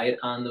 apply it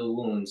on the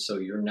wound so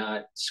you're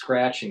not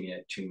scratching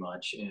it too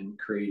much and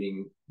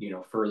creating,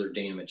 further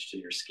damage to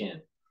your skin.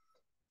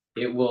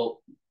 It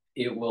will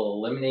it will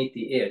eliminate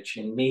the itch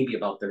in maybe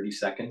about 30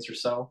 seconds or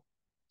so.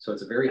 So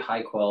it's a very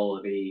high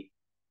quality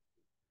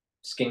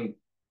skincare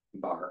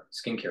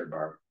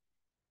bar.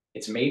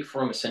 It's made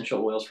from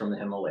essential oils from the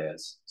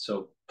Himalayas.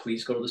 So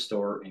please go to the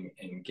store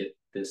and get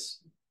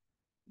this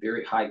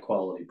very high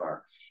quality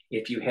bar.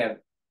 If you have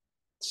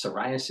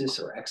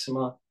psoriasis or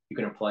eczema, you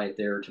can apply it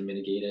there to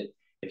mitigate it.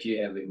 If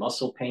you have a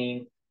muscle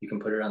pain, you can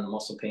put it on the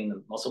muscle pain.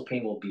 The muscle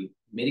pain will be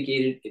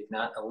mitigated, if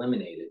not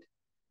eliminated,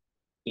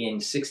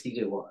 in 60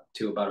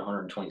 to about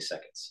 120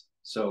 seconds.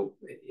 So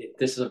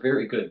this is a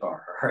very good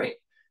bar, all right?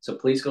 So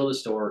please go to the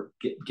store,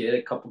 get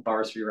a couple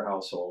bars for your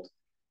household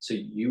so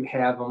you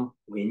have them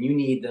when you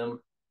need them,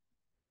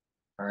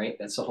 all right?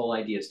 That's the whole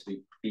idea, is to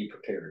be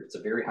prepared. It's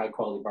a very high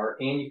quality bar,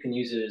 and you can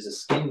use it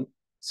as a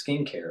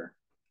skincare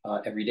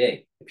every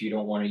day if you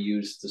don't want to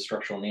use the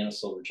structural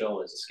nanosilver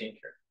gel as a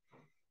skincare.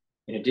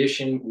 In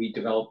addition, we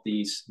developed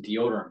these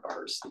deodorant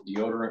bars. The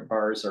deodorant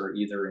bars are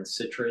either in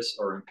citrus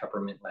or in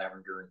peppermint,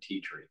 lavender, and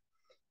tea tree.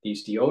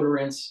 These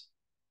deodorants,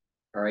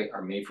 all right,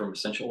 are made from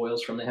essential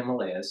oils from the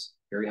Himalayas,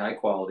 very high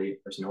quality.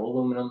 There's no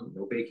aluminum,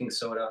 no baking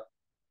soda,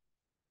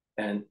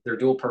 and they're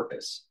dual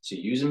purpose. So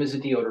you use them as a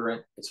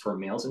deodorant. It's for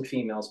males and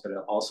females, but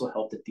it also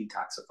helps to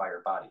detoxify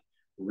your body.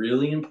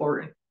 Really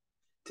important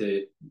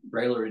to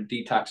regularly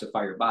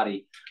detoxify your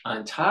body,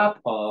 on top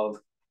of,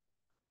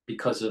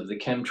 because of the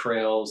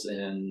chemtrails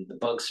and the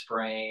bug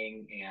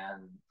spraying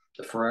and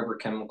the forever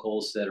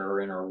chemicals that are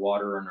in our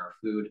water and our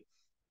food,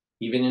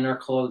 even in our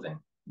clothing.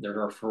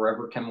 There are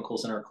forever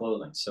chemicals in our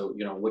clothing. So,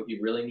 you know, what you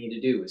really need to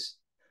do is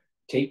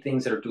take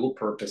things that are dual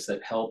purpose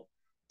that help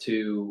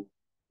to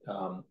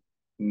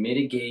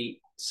mitigate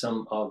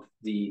some of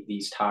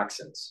these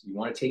toxins. You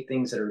want to take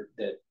things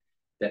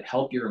that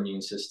help your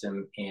immune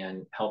system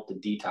and help to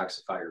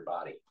detoxify your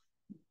body.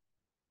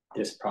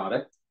 This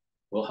product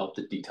will help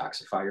to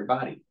detoxify your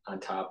body on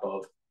top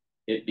of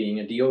it being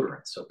a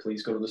deodorant. So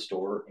please go to the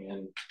store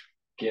and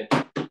get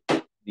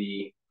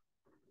the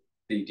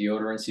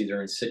deodorants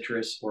either in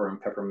citrus or in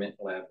peppermint,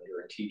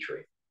 lavender, and tea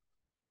tree.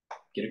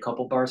 Get a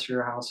couple bars for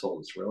your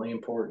household. It's really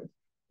important.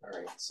 All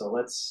right, so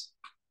let's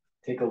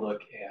take a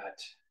look at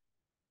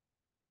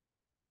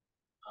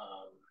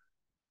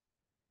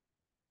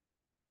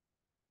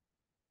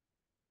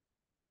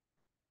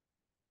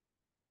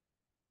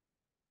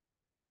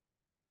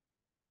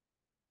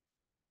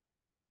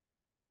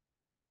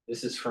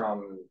this is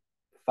from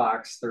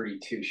Fox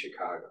 32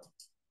 Chicago.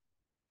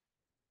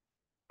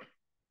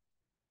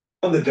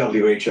 The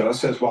WHO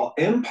says while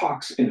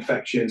Mpox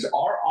infections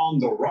are on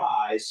the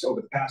rise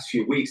over the past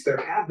few weeks, there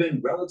have been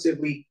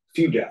relatively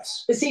few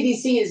deaths. The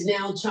CDC is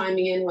now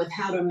chiming in with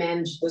how to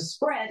manage the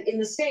spread in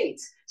the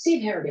states.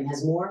 Steve Harrigan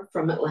has more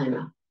from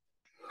Atlanta.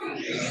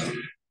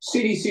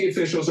 CDC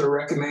officials are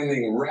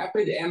recommending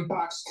rapid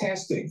Mpox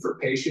testing for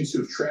patients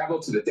who've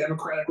traveled to the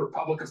Democratic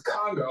Republic of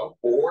Congo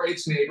or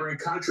its neighboring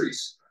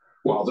countries.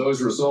 While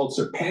those results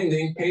are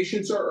pending,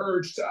 patients are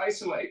urged to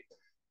isolate.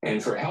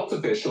 And for health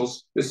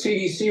officials, the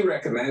CDC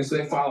recommends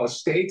they follow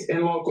state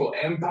and local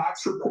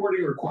Mpox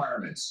reporting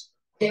requirements.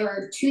 There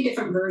are two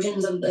different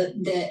versions of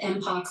the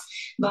Mpox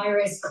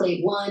virus,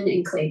 clade 1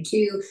 and clade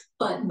 2,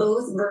 but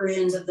both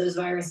versions of those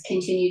viruses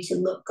continue to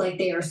look like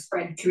they are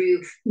spread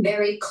through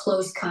very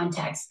close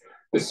contacts.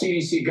 The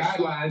CDC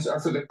guidelines are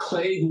for the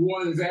clade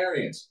 1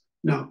 variant.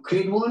 Now,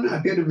 clade 1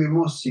 appear to be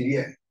more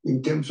severe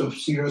in terms of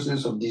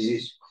seriousness of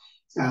disease.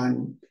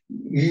 And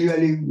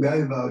usually we have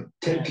about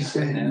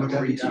 10%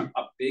 mortality.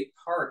 A big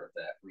part of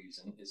that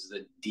reason is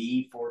the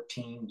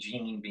D14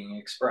 gene being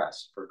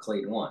expressed for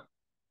clade 1, all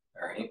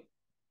right?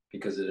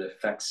 Because it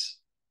affects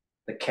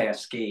the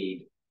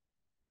cascade,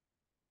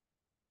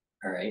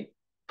 all right?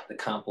 The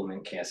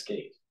complement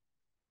cascade.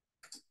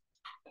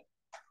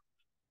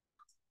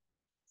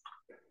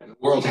 And the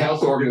World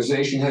Health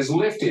Organization has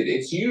lifted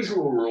its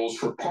usual rules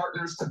for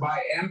partners to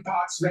buy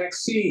Mpox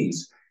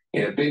vaccines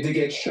in a bid to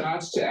get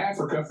shots to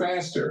Africa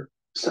faster.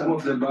 Some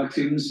of the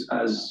vaccines,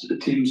 as the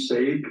team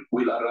said,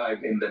 will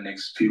arrive in the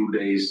next few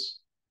days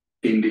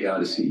in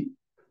DRC.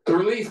 The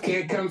relief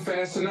can't come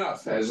fast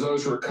enough, as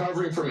those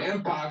recovering from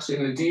Mpox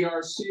in the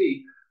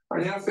DRC are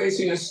now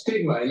facing a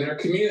stigma in their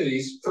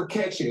communities for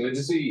catching the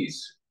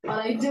disease.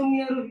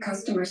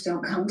 Customers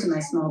don't come to my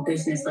small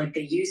business like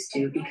they used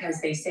to because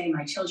they say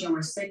my children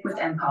were sick with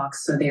Mpox,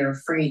 so they're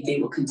afraid they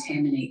will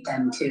contaminate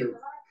them too.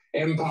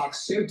 Mpox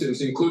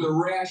symptoms include a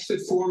rash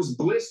that forms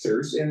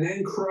blisters and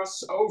then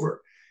crusts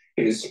over.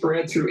 It is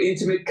spread through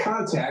intimate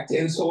contact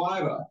and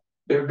saliva.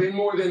 There have been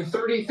more than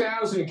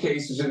 30,000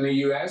 cases in the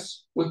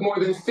U.S., with more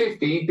than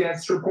 50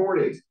 deaths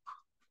reported.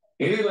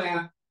 In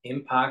Atlanta,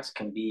 Mpox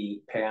can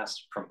be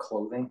passed from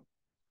clothing,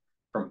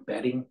 from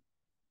bedding.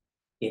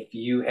 If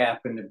you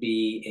happen to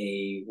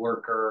be a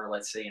worker,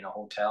 let's say in a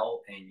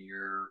hotel, and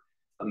you're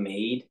a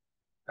maid,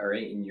 all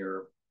right, and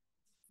you're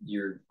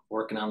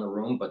working on the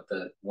room, but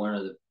one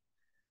of the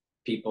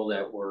people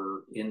that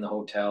were in the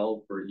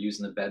hotel were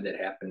using the bed that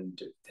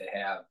happened to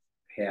have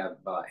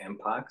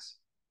Mpox,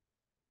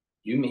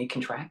 you may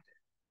contract it.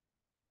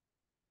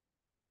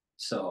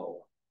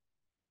 So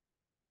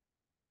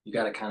you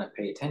got to kind of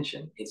pay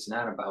attention. It's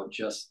not about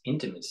just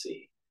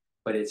intimacy,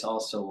 but it's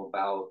also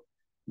about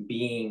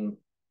being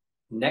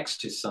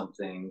next to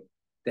something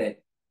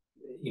that,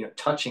 you know,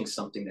 touching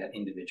something that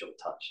individual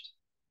touched.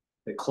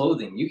 The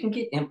clothing, you can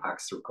get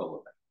Mpox through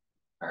clothing.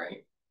 All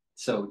right.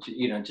 So,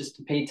 you know, just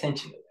to pay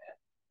attention to that.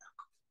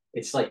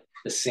 It's like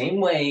the same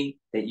way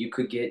that you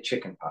could get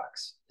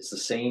chickenpox. It's the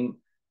same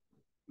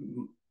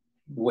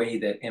way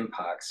that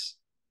Mpox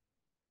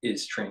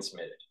is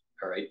transmitted.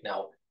 All right.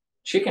 Now,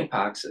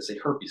 chickenpox is a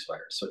herpes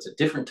virus, so it's a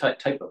different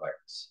type of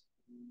virus.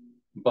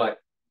 But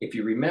if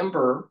you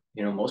remember,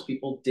 you know, most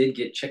people did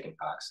get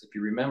chickenpox. If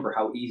you remember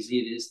how easy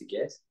it is to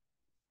get,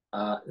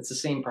 it's the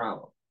same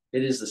problem.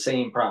 It is the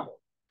same problem.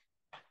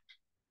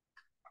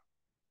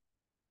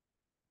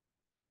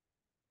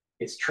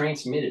 It's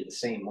transmitted the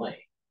same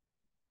way.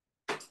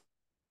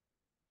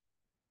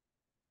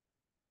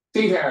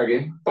 Steve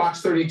Harrigan,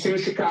 Fox 32,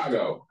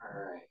 Chicago. All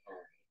right,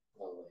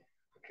 lovely.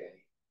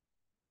 Okay.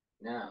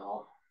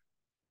 Now,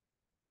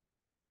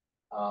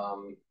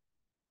 all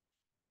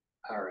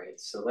right,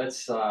 so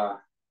let's,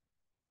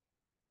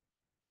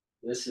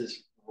 this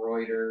is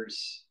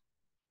Reuters.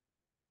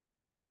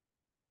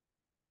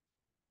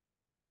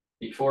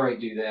 Before I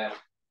do that,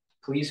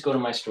 please go to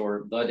my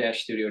store,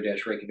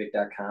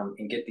 the-studio-reykjavik.com,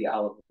 and get the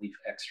olive leaf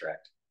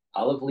extract.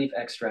 Olive leaf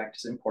extract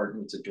is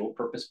important. It's a dual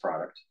purpose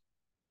product.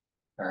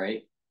 All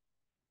right.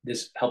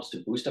 This helps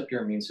to boost up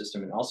your immune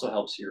system and also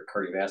helps your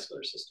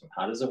cardiovascular system.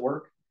 How does it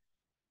work?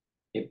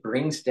 It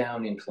brings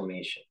down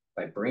inflammation.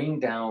 By bringing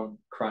down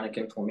chronic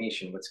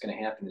inflammation, what's going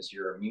to happen is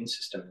your immune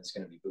system is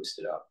going to be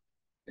boosted up.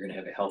 You're going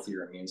to have a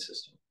healthier immune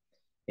system.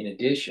 In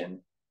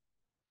addition,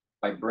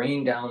 by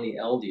bringing down the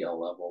LDL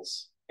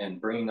levels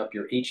and bringing up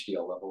your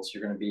HDL levels,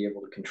 you're going to be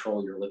able to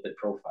control your lipid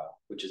profile,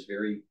 which is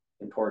very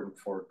important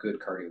for good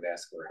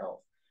cardiovascular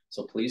health.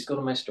 So please go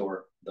to my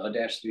store,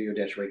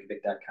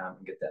 the-studio-reykjavik.com,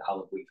 and get the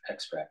olive leaf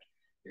extract.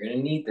 You're going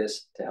to need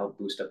this to help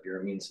boost up your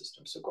immune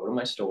system. So go to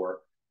my store,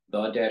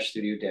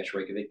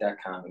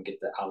 the-studio-reykjavik.com, and get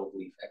the olive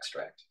leaf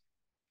extract.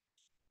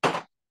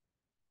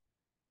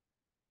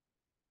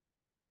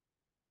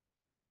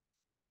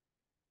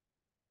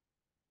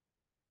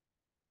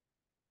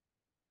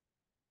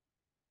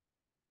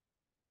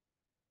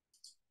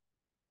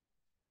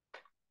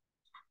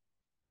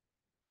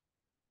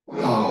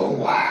 Oh,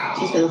 wow.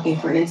 She's been looking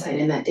for an insight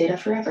in that data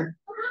forever.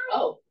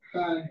 Oh,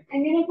 I'm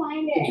gonna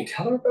find it. Did you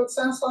tell her about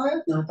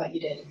Sapphire? No, I thought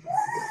you did.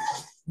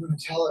 I'm gonna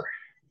tell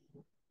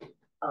her.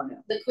 Oh, no.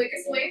 The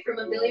quickest way from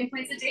a billion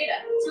points of data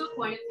to a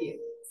point of view.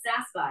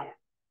 Sapphire.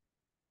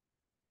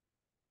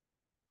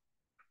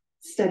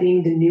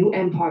 Studying the new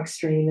Mpox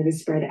strain that has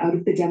spread out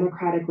of the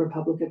Democratic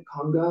Republic of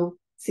Congo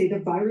say the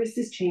virus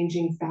is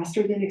changing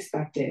faster than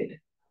expected,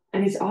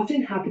 and it's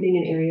often happening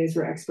in areas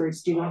where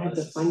experts do not have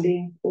the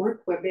funding or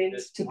equipment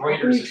to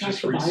properly track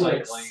the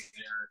virus.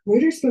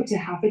 Reuters spoke to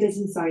half a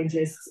dozen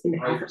scientists in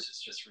Reuters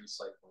is just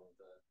recycling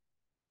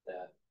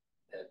that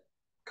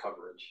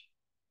coverage.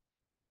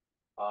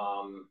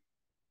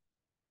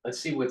 Let's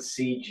see what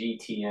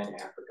CGTN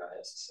Africa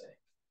has to say.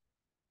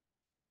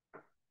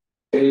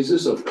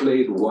 Cases of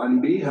clade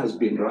 1B has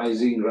been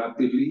rising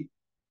rapidly.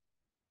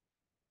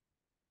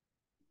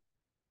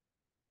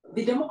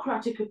 The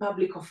Democratic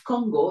Republic of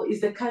Congo is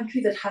the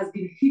country that has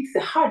been hit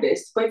the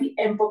hardest by the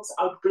Mpox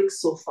outbreak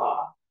so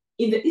far.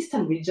 In the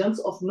eastern regions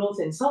of North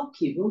and South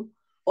Kivu,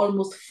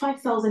 almost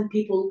 5,000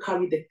 people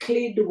carry the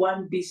clade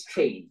 1B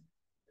strain.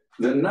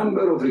 The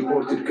number of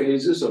reported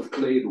cases of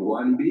clade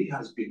 1B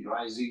has been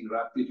rising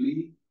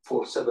rapidly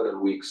for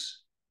several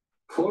weeks.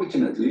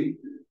 Fortunately,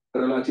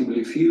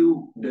 relatively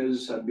few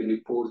deaths have been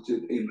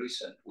reported in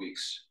recent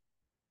weeks.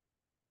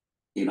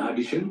 In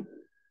addition,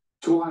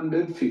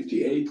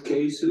 258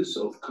 cases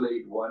of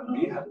clade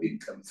 1B have been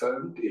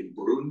confirmed in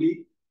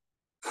Burundi,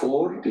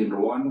 4 in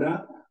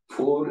Rwanda,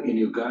 4 in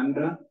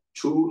Uganda,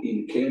 2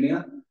 in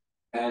Kenya,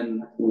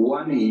 and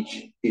 1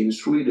 each in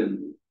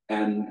Sweden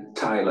and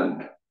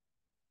Thailand.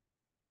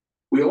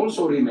 We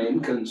also remain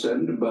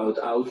concerned about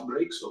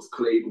outbreaks of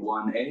clade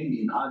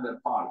 1A in other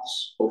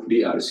parts of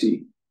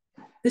DRC.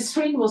 The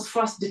strain was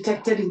first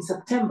detected in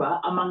September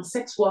among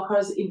sex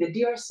workers in the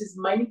DRC's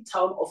mining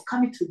town of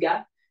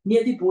Kamituga,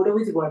 near the border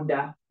with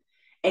Rwanda.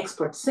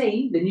 Experts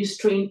say the new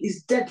strain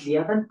is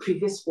deadlier than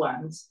previous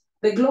ones.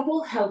 The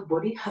global health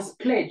body has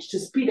pledged to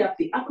speed up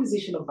the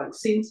acquisition of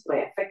vaccines by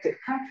affected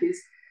countries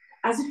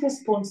as it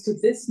responds to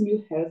this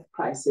new health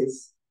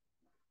crisis.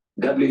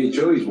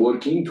 WHO is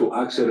working to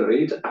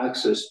accelerate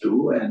access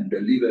to and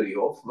delivery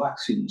of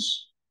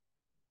vaccines.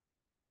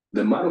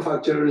 The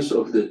manufacturers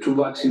of the 2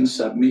 vaccines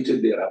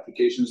submitted their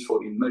applications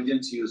for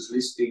emergency use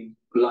listing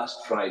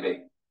last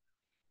Friday,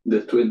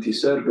 the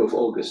 23rd of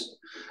August,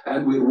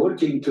 and we're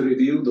working to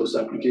review those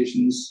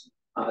applications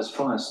as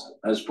fast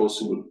as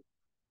possible.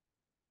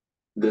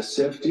 The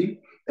safety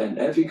and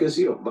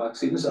efficacy of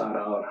vaccines are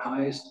our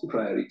highest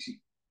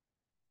priority.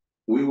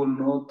 We will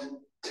not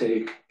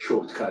take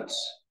shortcuts.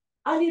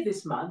 Earlier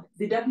this month,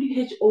 the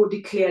WHO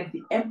declared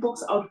the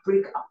Mpox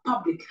outbreak a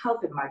public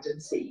health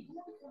emergency.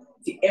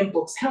 The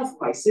Mpox health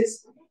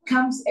crisis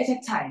comes at a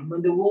time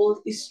when the world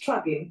is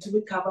struggling to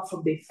recover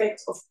from the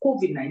effects of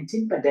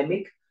COVID-19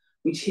 pandemic,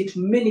 which hit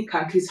many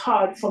countries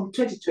hard from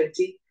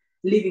 2020,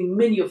 leaving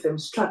many of them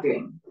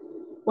struggling.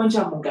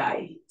 Wanja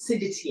Mungai,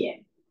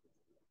 CDTN.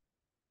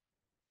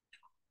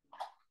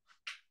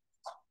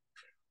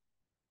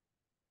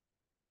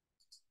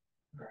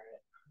 All right,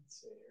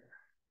 let's see here.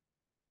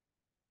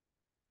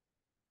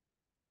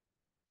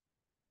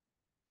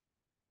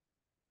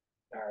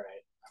 All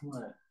right, I'm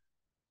gonna.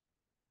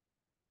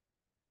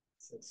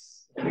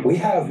 We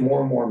have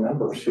more and more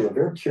members who are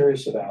very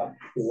curious about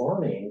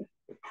learning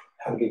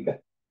how to be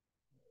better.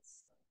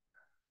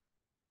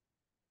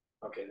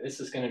 Okay, this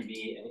is going to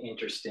be an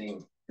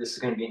interesting. This is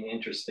going to be an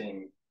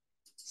interesting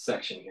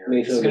section here.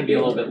 Make It's sure going to be a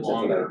little that bit you're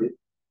longer.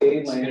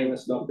 Hey, my name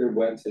is Dr.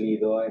 Gwen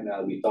Salido, and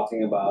I'll be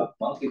talking about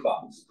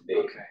monkeypox today.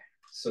 Okay,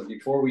 so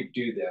before we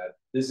do that,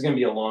 this is going to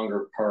be a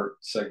longer part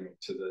segment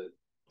to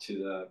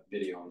the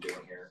video I'm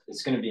doing here.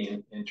 It's going to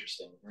be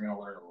interesting. We're going to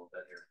learn a little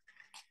bit here.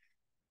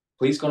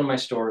 Please go to my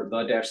store,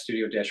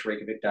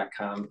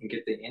 the-studio-reykjavik.com, and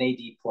get the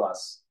NAD+.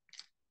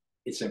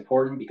 It's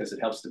important because it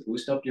helps to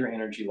boost up your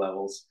energy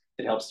levels.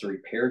 It helps to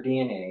repair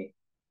DNA,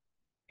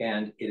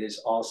 and it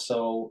is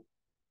also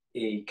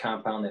a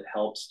compound that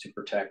helps to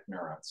protect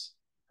neurons.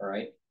 All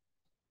right.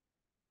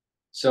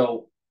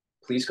 So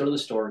please go to the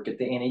store, get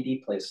the NAD+.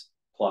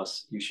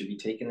 You should be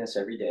taking this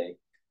every day.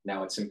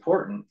 Now, it's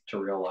important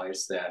to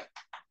realize that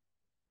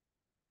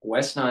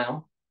West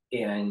Nile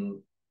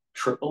and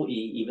Triple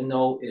E, even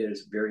though it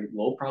is very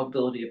low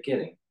probability of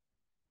getting,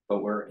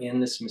 but we're in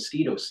this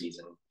mosquito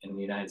season in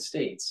the United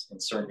States in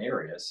certain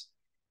areas.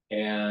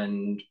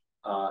 And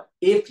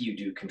if you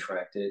do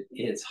contract it,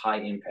 it's high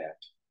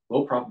impact,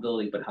 low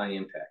probability, but high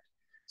impact.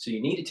 So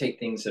you need to take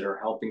things that are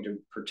helping to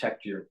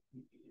protect your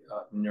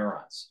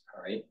neurons,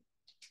 all right?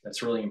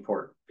 That's really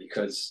important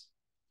because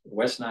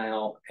West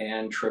Nile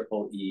and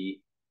Triple E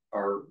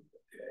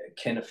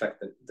can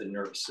affect the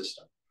nervous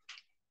system.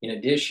 In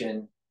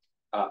addition,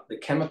 the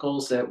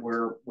chemicals that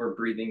we're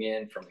breathing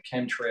in from the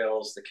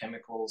chemtrails, the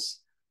chemicals,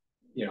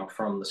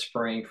 from the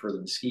spraying for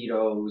the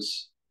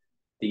mosquitoes,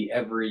 the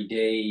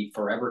everyday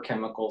forever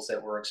chemicals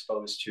that we're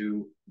exposed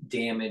to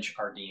damage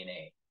our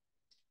DNA.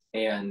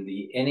 And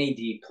the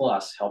NAD+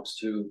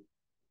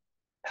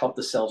 help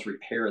the cells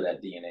repair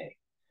that DNA.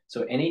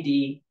 So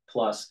NAD+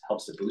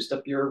 helps to boost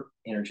up your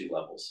energy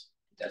levels.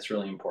 That's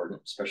really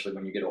important, especially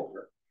when you get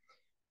older.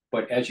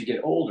 But as you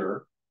get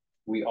older,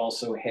 we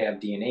also have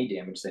DNA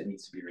damage that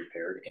needs to be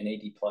repaired.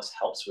 NAD+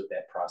 helps with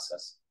that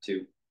process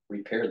to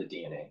repair the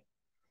DNA.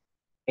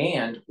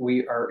 And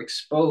we are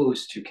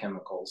exposed to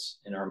chemicals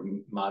in our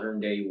modern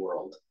day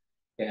world,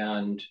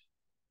 and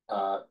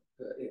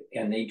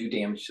they do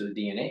damage to the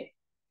DNA.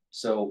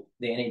 So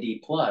the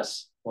NAD+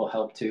 will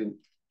help to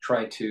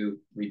try to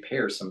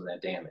repair some of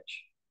that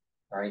damage.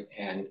 All right,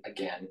 and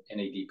again,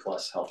 NAD+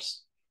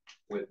 helps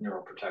with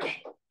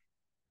neuroprotection.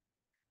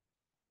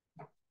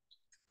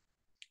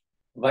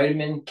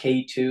 Vitamin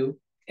K2,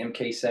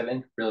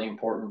 MK7, really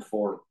important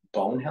for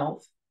bone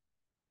health,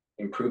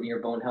 improving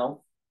your bone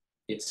health.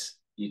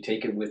 You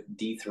take it with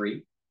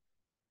D3,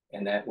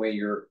 and that way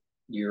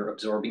you're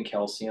absorbing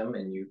calcium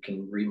and you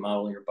can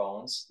remodel your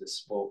bones.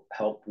 This will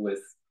help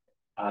with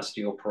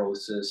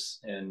osteoporosis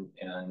and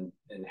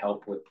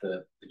help with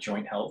the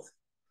joint health.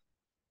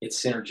 It's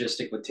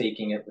synergistic with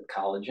taking it with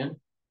collagen.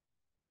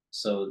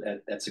 So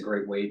that's a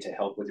great way to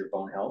help with your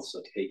bone health.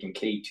 So taking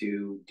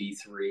K2,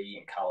 D3,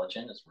 and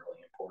collagen is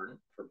really important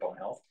for bone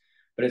health.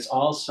 But it's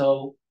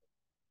also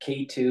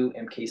K2,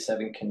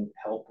 MK7 can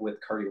help with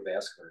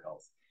cardiovascular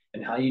health.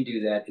 And how you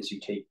do that is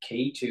you take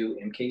K2,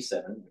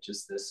 MK7, which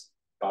is this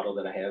bottle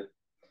that I have.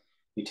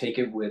 You take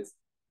it with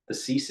the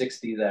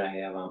C60 that I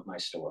have on my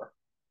store,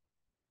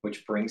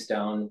 which brings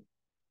down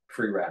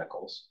free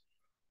radicals.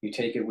 You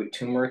take it with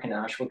turmeric and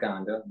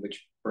ashwagandha,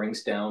 which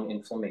brings down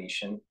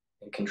inflammation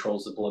and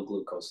controls the blood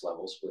glucose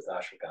levels with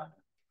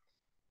ashwagandha.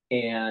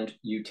 And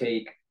you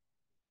take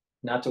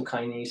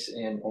nattokinase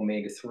and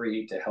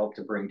omega-3 to help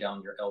to bring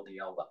down your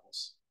LDL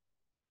levels.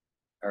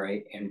 All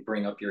right, and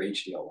bring up your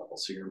HDL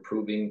levels. So you're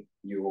improving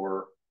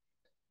your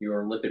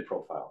lipid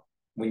profile.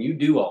 When you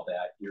do all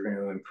that, you're going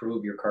to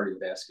improve your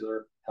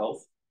cardiovascular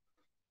health.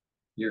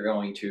 You're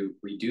going to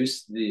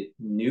reduce the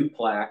new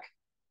plaque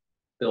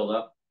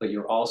buildup, but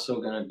you're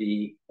also going to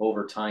be,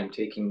 over time,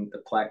 taking the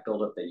plaque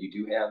buildup that you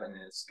do have, and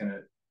it's going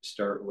to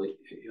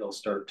it'll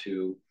start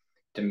to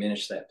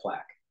diminish that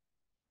plaque.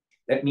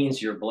 That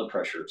means your blood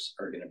pressures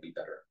are going to be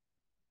better.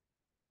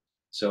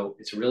 So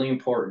it's really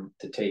important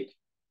to take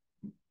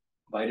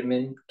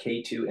vitamin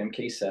K2,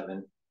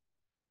 MK7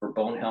 for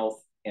bone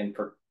health and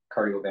for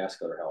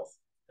cardiovascular health.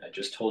 I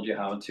just told you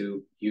how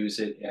to use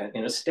it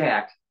in a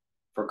stack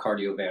for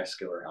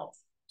cardiovascular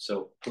health.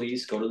 So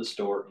please go to the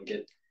store and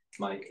get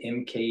my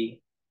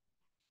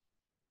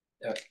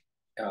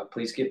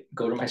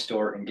go to my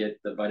store and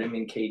get the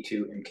vitamin K2,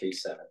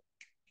 MK7.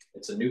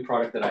 It's a new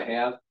product that I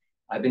have.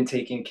 I've been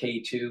taking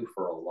K2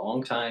 for a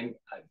long time.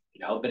 I've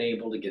now been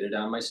able to get it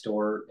on my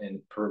store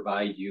and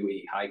provide you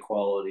a high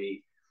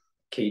quality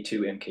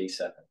K2,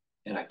 MK7.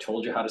 And I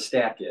told you how to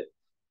stack it.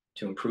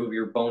 to improve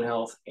your bone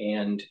health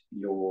and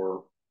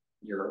your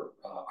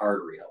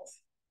artery health.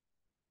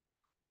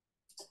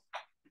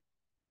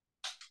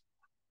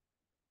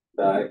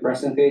 The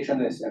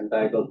presentation is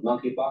entitled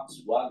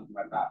Monkeypox, Wag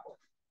Matapon.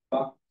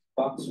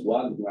 Pox,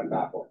 Wag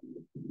Matapon.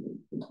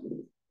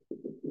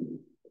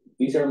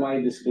 These are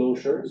my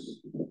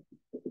disclosures.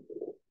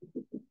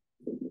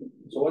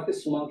 So what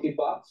is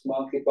monkeypox?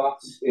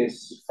 Monkeypox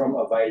is from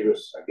a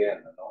virus,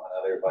 again,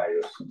 another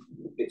virus.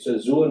 It's a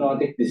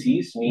zoonotic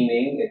disease,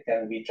 meaning it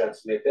can be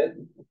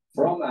transmitted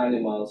from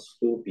animals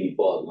to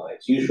people.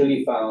 It's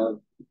usually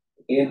found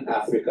in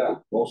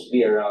Africa,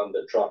 mostly around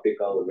the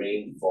tropical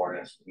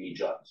rainforest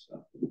regions.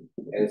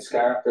 And it's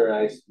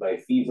characterized by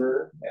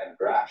fever and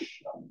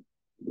rash,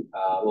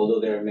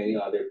 although there are many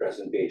other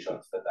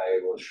presentations that I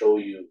will show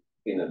you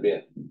in a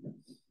bit.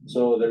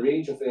 So the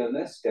range of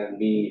illness can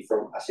be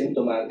from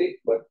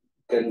asymptomatic, but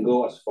can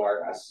go as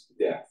far as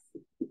death.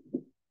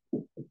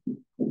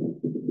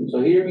 So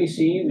here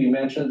we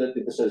mentioned that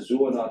it is a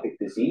zoonotic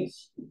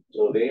disease.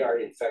 So they are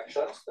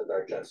infections that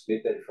are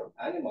transmitted from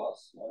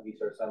animals.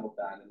 These are some of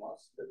the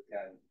animals that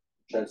can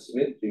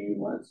transmit to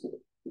humans.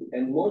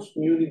 And most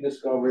newly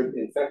discovered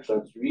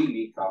infections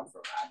really come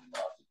from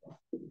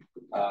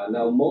animals.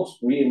 Now, most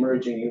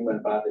re-emerging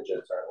human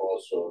pathogens are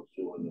also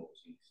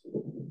zoonoses.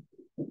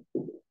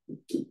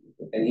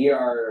 And here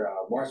are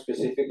more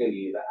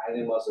specifically the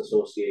animals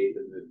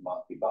associated with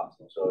monkeypox.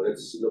 So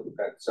let's look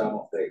at some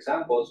of the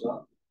examples.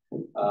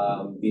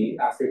 The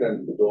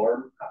African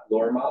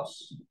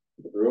dormouse,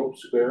 rope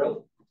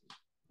squirrel,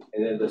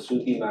 and then the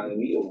sooty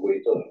manatee of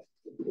Gueto,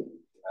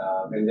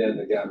 and then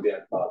the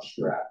Gambian pouched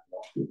rat,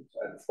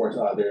 and of course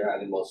other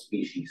animal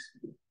species.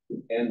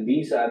 And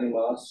these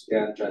animals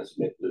can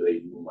transmit to the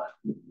human.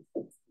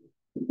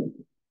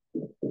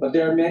 But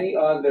there are many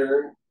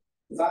other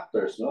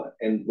factors,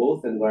 and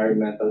both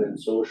environmental and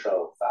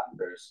social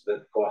factors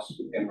that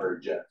cause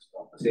emergence.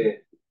 Kasi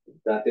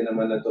dati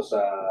naman na to sa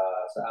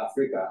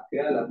Africa,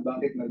 kaya lang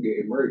bakit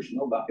nag-emerge,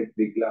 bakit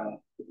biglang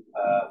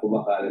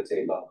kumakalat sa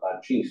ibang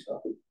countries.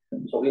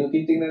 So kung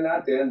titingnan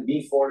natin,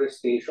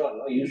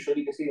 deforestation,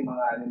 usually kasi yung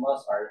mga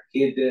animals are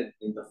hidden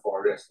in the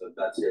forest, so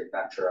that's their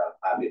natural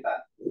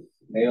habitat.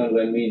 Ngayon,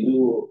 when we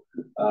do,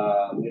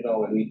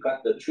 when we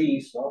cut the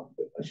trees,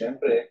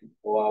 syempre,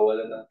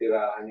 mawawalan ng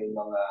tirahan yung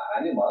mga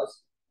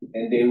animals,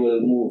 and they will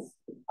move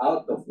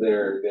out of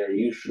their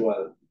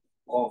usual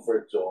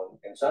comfort zone.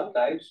 And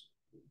sometimes,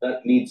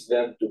 that leads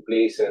them to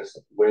places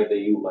where the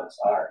humans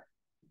are.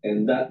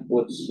 And that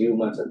puts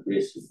humans at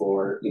risk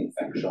for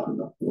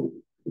infection.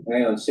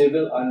 Ngayon,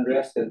 civil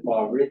unrest and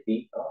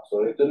poverty.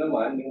 So ito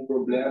naman, yung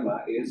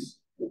problema is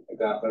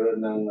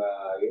nagkakaroon ng,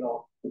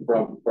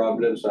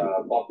 problems sa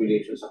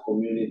population, sa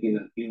community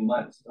ng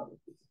humans.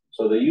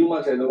 So the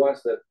humans are the ones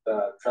that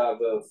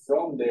travel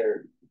from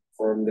their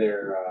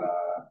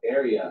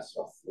areas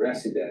of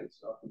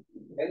residence.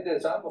 And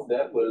then some of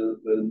them will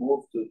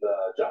move to the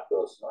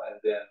jungles, and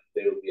then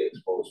they will be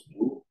exposed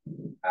to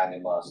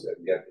animals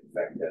that get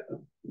infected.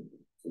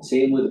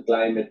 Same with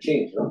climate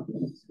change.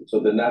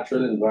 So the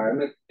natural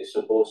environment is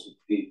supposed to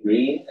be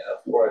green, and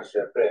of course,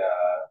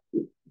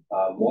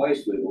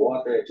 moist with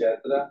water,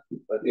 etc.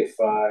 But if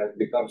it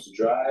becomes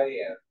dry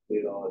and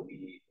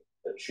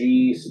the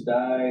trees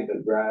die,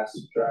 the grass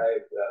dry,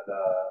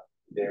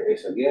 there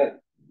is again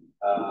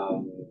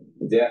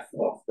death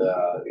of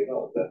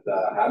the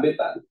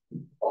habitat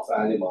of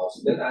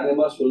animals. Then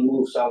animals will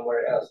move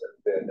somewhere else, and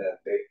then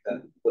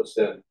that puts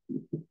them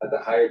at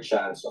a higher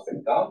chance of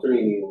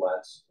encountering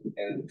humans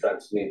and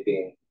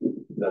transmitting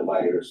the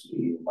virus to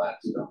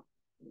humans.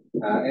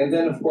 And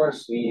then, of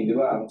course,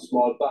 ang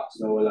smallpox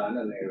na wala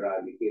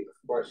na-eradicate.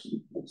 Of course,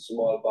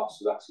 smallpox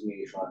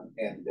vaccination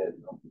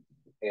ended.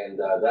 And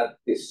that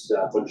is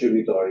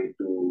contributory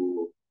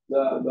to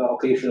the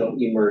occasional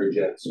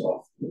emergence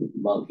of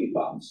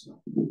monkeypox.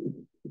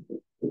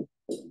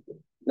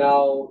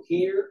 Now,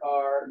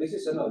 this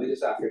is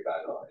Africa.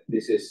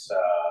 This is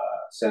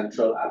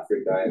Central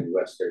Africa and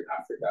Western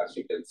Africa, as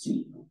you can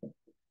see.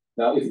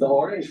 Now, if the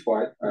orange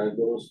part are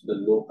the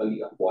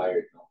locally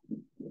acquired,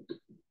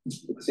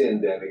 kasi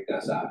endemic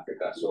na sa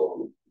Africa.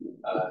 So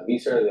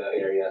these are the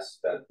areas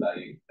that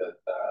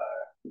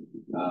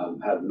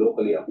have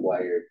locally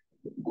acquired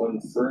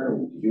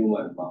confirmed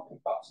human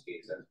monkeypox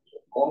cases. So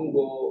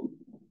Congo,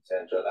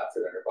 Central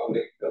African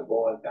Republic,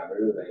 Gabon,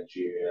 Cameroon,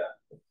 Nigeria,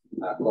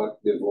 Cote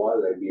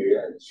d'Ivoire,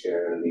 Liberia, and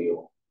Sierra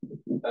Leone.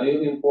 Now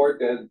yung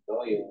imported,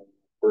 yung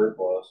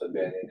purple sa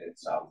Benin and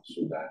South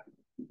Sudan.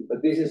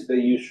 But this is the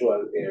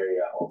usual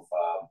area of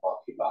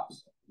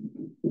monkeypox.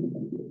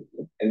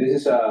 And this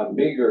is a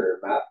bigger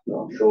map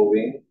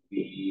showing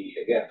the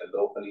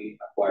locally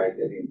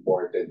acquired and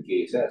imported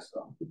cases.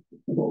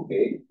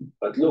 Okay,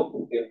 but look,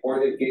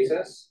 imported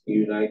cases,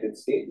 United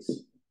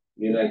States,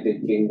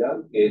 United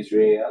Kingdom,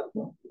 Israel,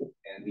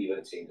 and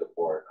even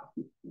Singapore.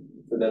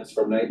 So that's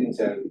from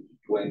 1970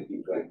 to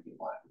 2021.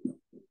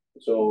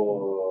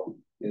 So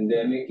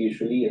endemic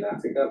usually in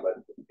Africa,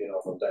 but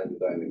from time to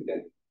time it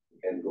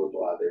can go to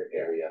other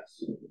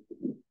areas.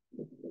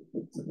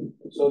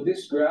 So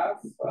this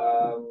graph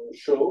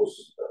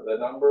shows the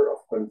number of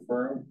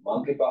confirmed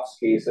monkeypox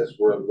cases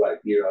worldwide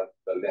here on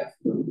the left.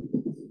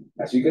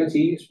 As you can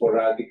see,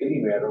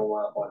 sporadically, merong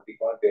mga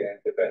konti-konti, and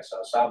depends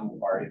on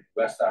some are in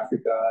West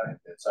Africa, and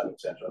then some in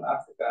Central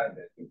Africa, and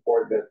then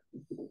imported.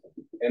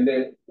 And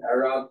then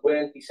around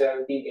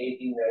 2017,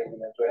 18,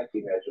 19, and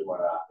 20, medyo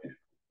marami,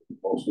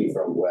 mostly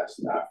from West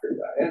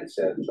Africa and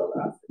Central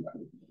Africa.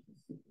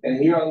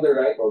 And here on the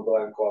right, although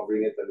I'm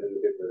covering it a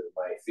little bit with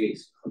my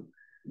face,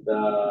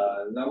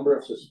 the number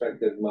of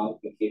suspected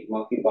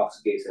monkeypox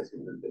cases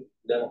in the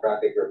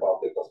Democratic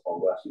Republic of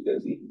Congo, as you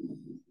can see,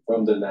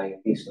 from the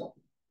 90s, no?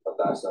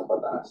 Pataas na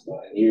pataas,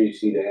 no? And here you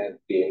see the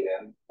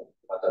NPAM,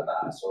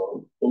 matataas.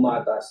 So,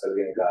 tumataas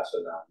talaga yung kaso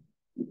ng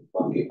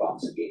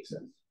monkeypox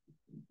cases.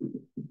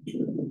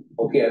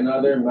 Okay,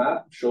 another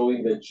map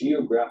showing the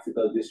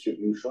geographical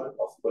distribution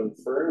of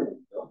confirmed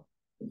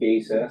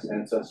cases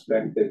and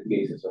suspected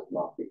cases of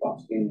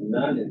monkeypox in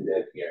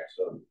non-endemic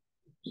areas.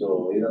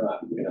 So yun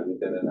nga,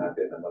 pinagitan na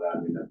natin na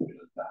marami na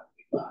pinuntahan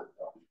iba,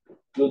 no?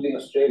 Including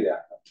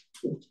Australia,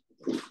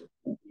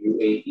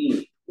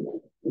 UAE.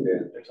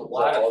 There's a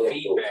lot of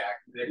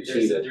feedback.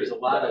 There's a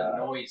lot of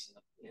noise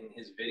in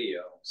his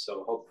video,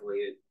 so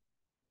hopefully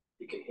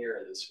you can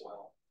hear it as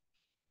well.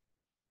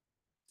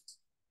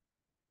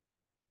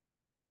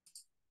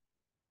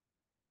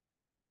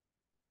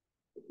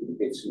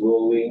 It's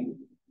going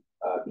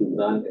to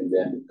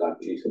non-endemic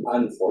countries,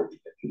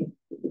 unfortunately.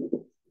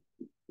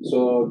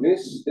 So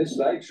this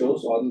slide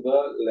shows on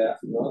the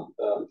left,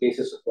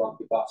 cases of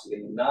monkeypox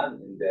in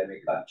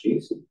non-endemic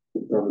countries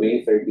from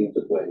May 13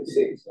 to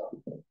 26.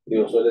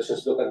 No? So let's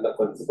just look at the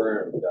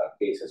confirmed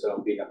cases. So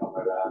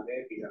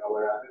pinakamarami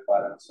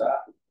parang sa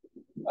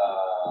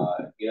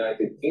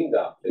United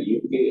Kingdom, the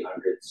UK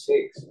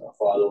 106,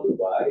 followed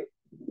by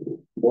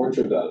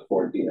Portugal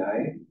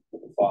 49,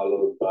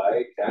 followed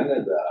by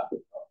Canada.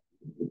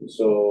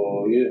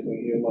 So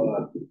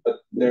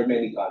but there are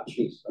many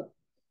countries. No?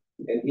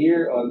 And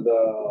here on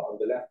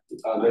the left,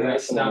 I'm gonna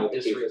stop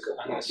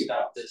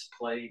this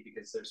play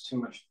because there's too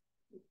much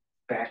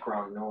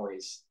background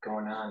noise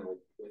going on with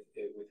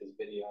his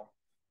video.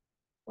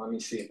 Let me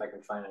see if I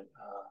can find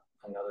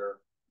another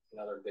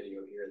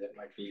video here that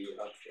might be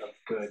of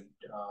good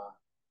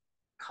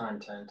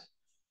content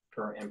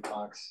for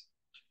Mpox.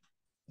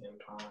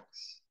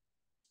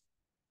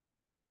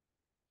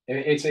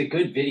 It's a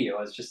good video.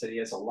 It's just that he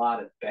has a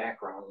lot of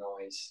background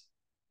noise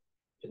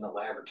in the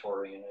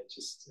laboratory, and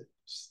it's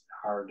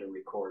hard to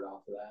record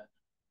off of that.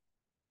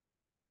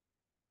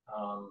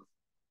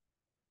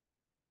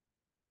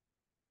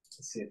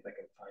 Let's see if I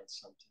can find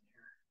something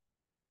here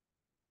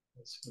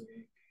this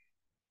week.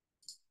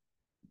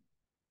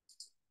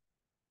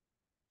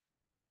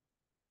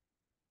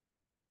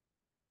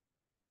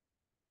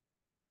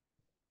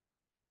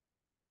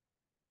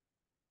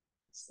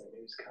 It's the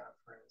news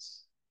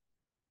conference.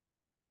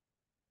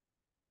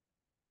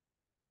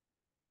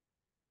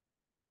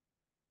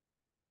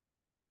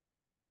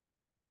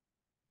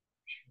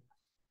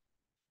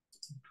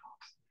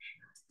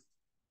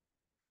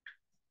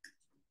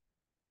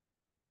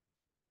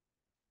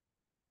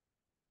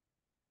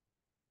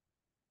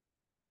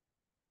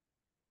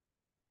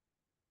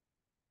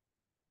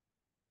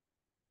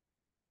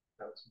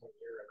 That was 1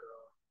 year ago.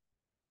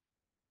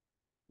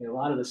 A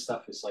lot of this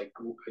stuff is like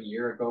a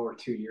year ago or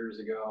 2 years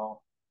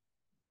ago.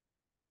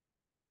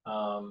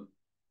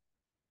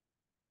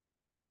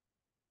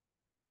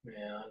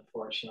 Yeah,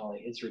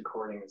 unfortunately, his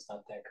recording is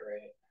not that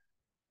great.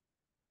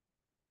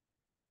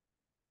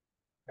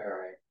 All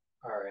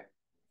right.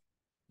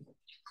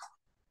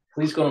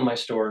 Please go to my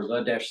store,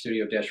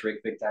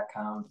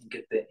 the-studio-reykjavik.com, and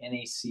get the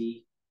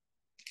NAC.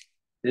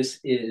 This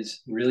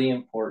is really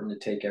important to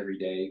take every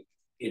day.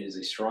 It is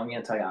a strong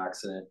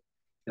antioxidant.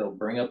 It'll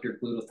bring up your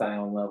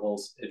glutathione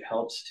levels. It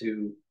helps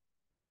to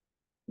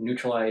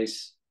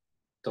neutralize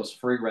those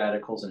free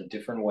radicals in a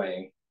different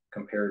way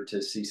compared to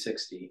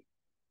C60.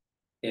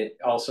 It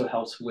also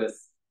helps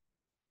with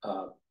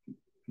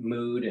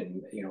mood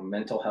and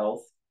mental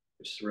health,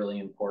 which is really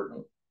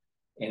important.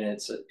 And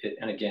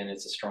again,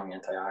 it's a strong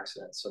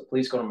antioxidant. So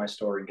please go to my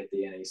store and get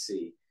the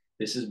NAC.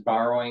 This is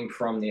borrowing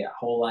from the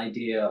whole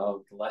idea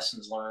of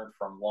lessons learned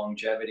from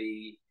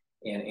longevity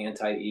and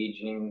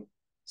anti-aging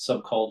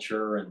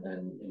subculture,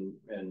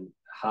 and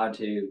how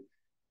to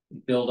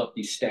build up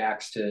these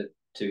stacks to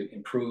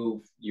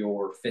improve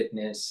your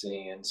fitness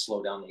and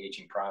slow down the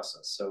aging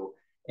process. So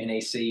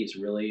NAC is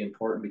really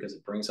important because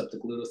it brings up the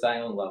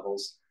glutathione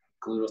levels.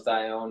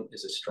 Glutathione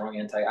is a strong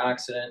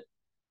antioxidant,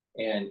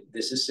 and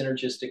this is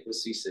synergistic with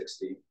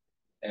C60,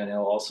 and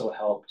it'll also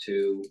help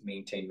to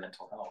maintain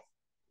mental health.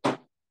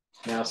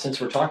 Now, since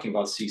we're talking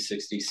about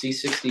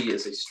C60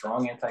 is a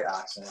strong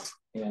antioxidant,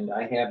 and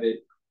I have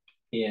it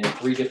in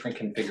 3 different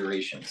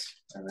configurations,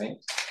 all right?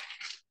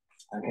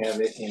 I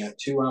have it in a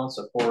 2 ounce,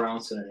 a 4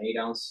 ounce, and an 8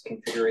 ounce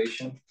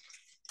configuration.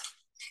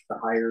 The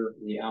higher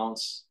the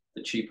ounce,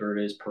 the cheaper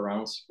it is per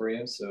ounce for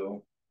you.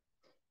 So,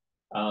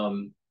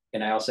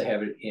 and I also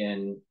have it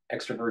in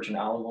extra virgin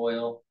olive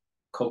oil,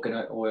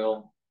 coconut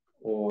oil,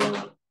 or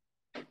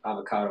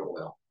avocado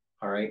oil.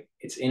 all right?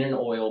 It's in an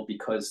oil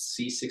because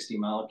C60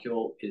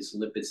 molecule is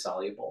lipid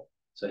soluble.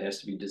 So it has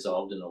to be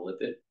dissolved in a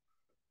lipid,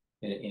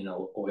 in an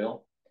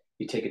oil.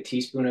 You take a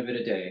teaspoon of it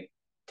a day,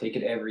 take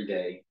it every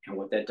day. And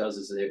what that does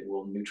is it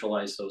will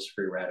neutralize those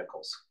free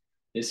radicals.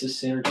 This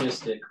is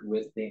synergistic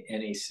with the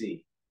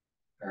NAC,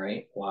 all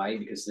right? Why?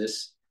 Because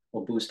this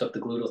will boost up the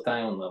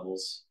glutathione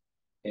levels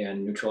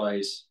and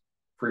neutralize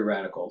free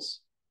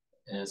radicals.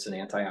 And it's an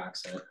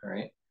antioxidant, all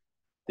right?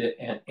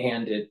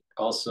 And it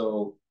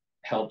also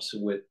helps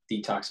with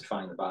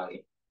detoxifying the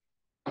body.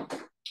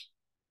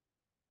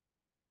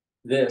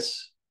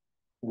 This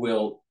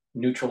will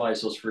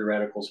neutralize those free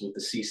radicals with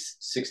the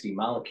C60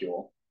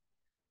 molecule,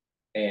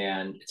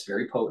 and it's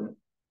very potent.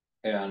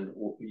 And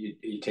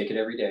you take it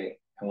every day,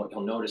 and what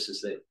you'll notice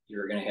is that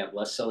you're going to have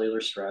less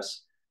cellular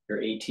stress. Your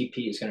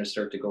ATP is going to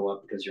start to go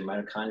up because your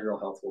mitochondrial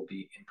health will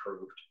be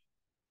improved.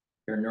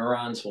 Your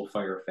neurons will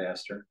fire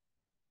faster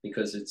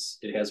because it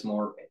has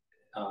more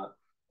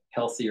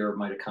healthier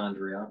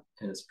mitochondria,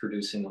 and it's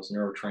producing those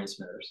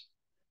neurotransmitters.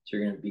 So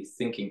you're going to be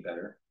thinking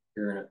better.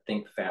 You're going to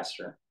think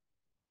faster.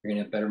 You're going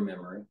to have better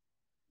memory.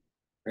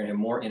 You're going to have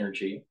more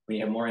energy. When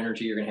you have more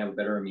energy, you're going to have a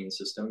better immune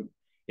system.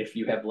 If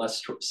you have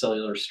less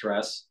cellular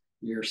stress,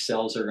 your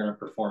cells are going to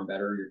perform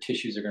better. Your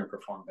tissues are going to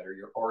perform better.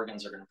 Your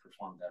organs are going to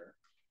perform better.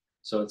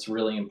 So it's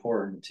really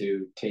important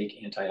to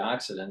take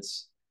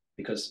antioxidants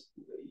because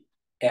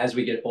as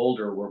we get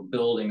older, we're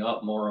building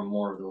up more and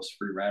more of those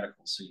free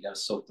radicals. So you got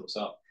to soak those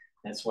up.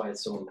 That's why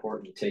it's so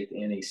important to take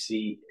the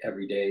NAC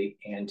every day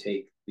and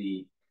take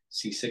the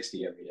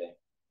C60 every day.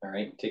 All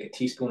right, take a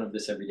teaspoon of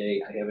this every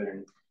day. I have it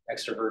in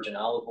extra virgin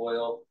olive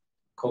oil,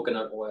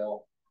 coconut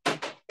oil,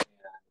 and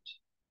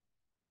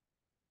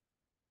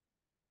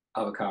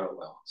avocado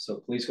oil. So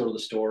please go to the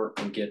store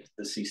and get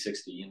the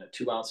C60 in a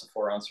 2 ounce, a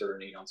 4 ounce, or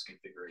an 8 ounce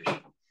configuration.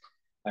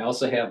 I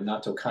also have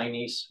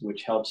nattokinase,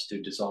 which helps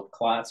to dissolve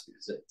clots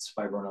because it's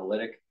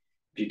fibrinolytic.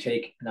 If you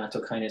take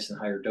nattokinase in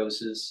higher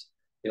doses,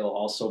 it'll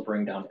also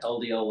bring down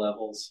LDL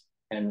levels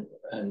and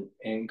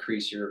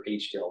increase your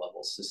HDL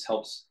levels. This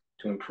helps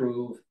to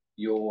improve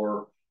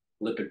your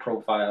lipid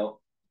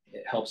profile.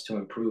 It helps to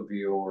improve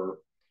your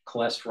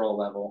cholesterol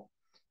level.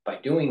 By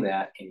doing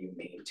that, and you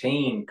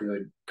maintain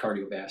good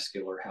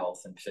cardiovascular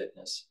health and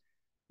fitness,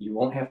 you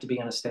won't have to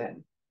be on a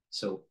statin.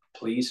 So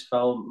please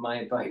follow my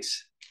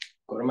advice.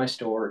 Go to my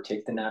store,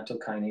 take the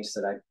nattokinase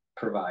that I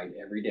provide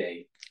every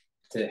day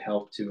to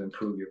help to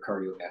improve your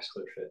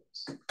cardiovascular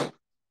fitness.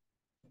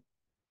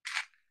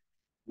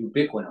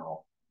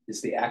 Ubiquinol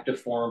is the active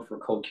form for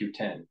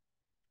CoQ10.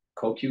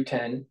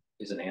 CoQ10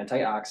 is an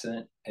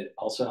antioxidant. It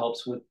also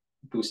helps with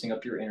boosting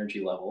up your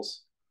energy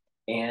levels,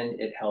 and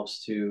it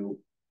helps to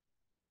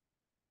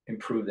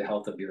improve the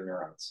health of your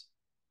neurons.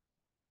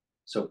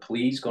 So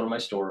please go to my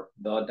store,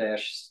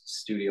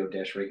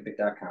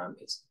 the-studio-reykjavik.com.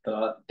 It's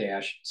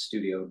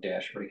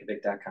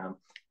the-studio-reykjavik.com.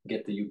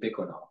 Get the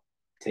Ubiquinol.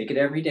 Take it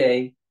every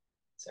day.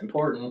 It's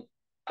important.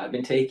 I've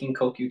been taking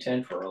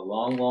CoQ10 for a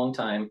long, long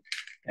time,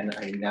 and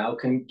I now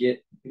can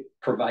get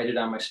provided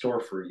on my store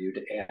for you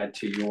to add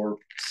to your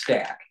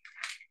stack.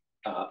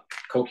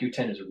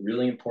 CoQ10 is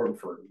really important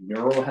for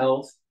neural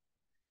health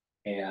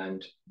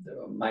and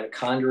the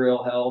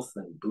mitochondrial health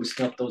and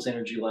boosting up those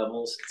energy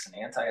levels. It's an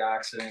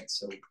antioxidant,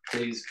 so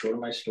please go to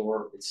my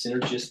store. It's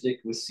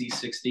synergistic with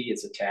C60.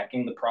 It's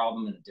attacking the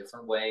problem in a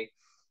different way.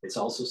 It's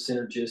also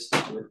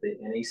synergistic with the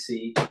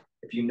NAC.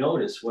 If you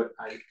notice what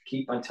I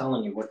keep on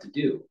telling you what to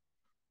do,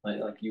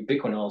 like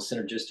ubiquinol is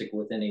synergistic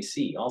with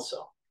NAC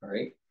also, all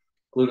right?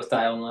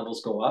 Glutathione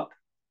levels go up,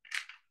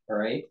 all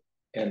right?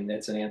 And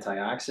that's an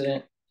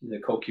antioxidant. The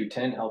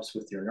CoQ10 helps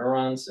with your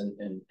neurons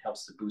and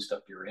helps to boost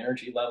up your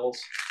energy levels,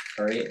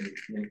 all right? And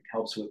it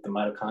helps with the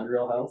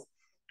mitochondrial health.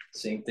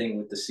 Same thing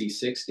with the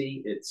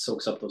C60. It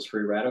soaks up those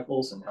free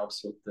radicals and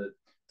helps with the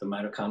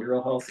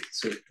mitochondrial health.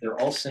 So they're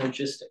all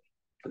synergistic,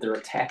 but they're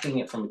attacking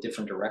it from a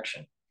different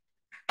direction.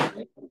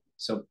 Right?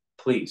 So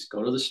please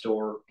go to the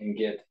store and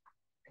get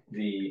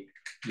the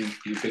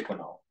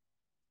ubiquinol.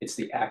 It's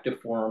the active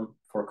form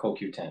for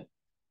CoQ10.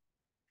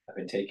 I've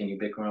been taking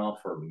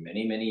ubiquinol for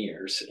many, many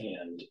years,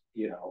 and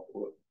you know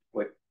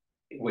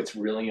what's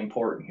really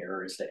important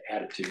here is to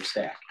add it to your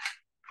stack.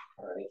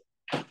 All right,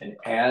 and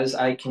as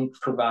I can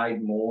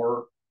provide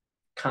more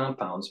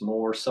compounds,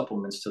 more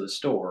supplements to the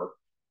store,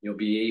 you'll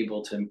be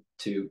able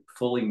to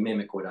fully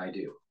mimic what I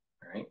do.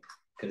 All right,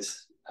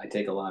 because I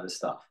take a lot of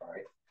stuff. All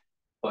right,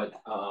 but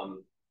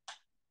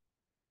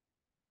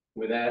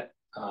with that,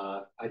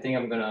 I think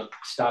I'm gonna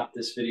stop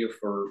this video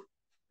for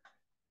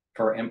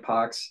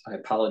Mpox. I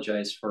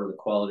apologize for the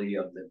quality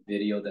of the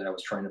video that I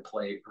was trying to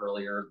play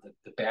earlier.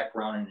 The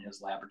background in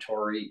his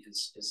laboratory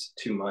is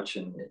too much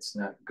and it's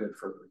not good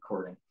for the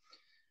recording.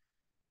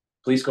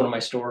 Please go to my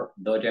store,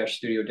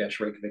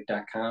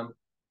 the-studio-reykjavik.com.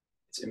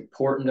 It's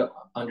important to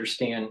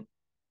understand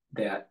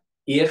that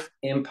if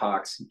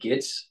Mpox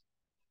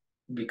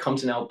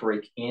becomes an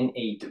outbreak in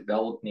a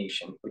developed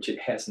nation, which it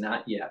has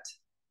not yet,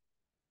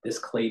 this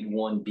clade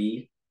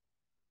 1b,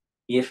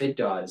 if it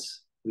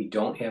does, we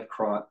don't have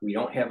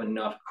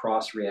enough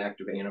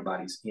cross-reactive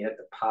antibodies at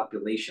the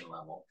population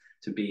level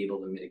to be able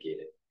to mitigate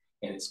it.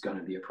 And it's going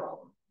to be a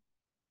problem.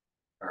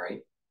 All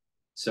right.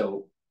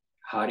 So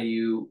how do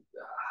you,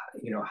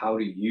 how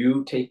do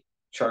you take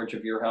charge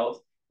of your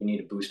health? You need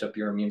to boost up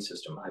your immune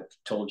system. I've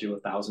told you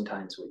 1,000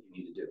 times what you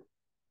need to do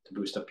to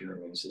boost up your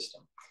immune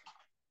system.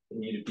 You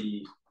need to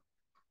be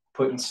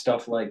putting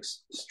stuff like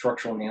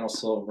structural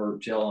nanosilver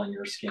gel on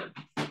your skin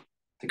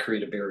to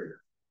create a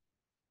barrier.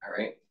 All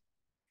right.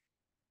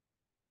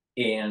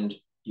 And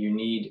you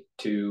need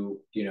to,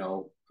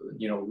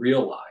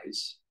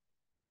 realize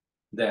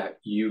that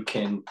you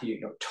can,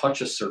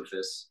 touch a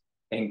surface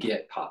and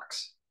get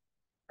pox.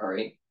 All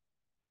right.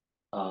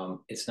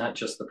 It's not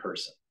just the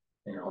person.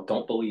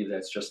 Don't believe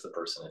that's just the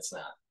person. It's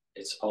not.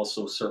 It's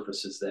also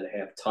surfaces that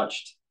have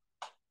touched,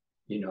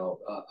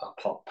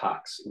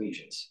 pox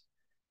lesions.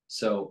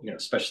 So,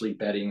 especially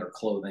bedding or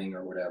clothing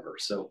or whatever.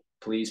 So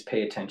please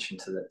pay attention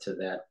to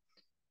that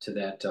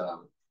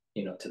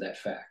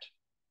fact.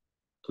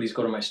 Please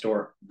go to my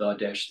store,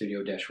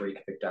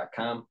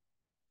 the-studio-reykjavik.com.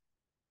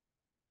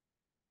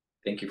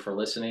 Thank you for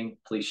listening.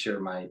 Please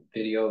share my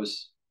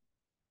videos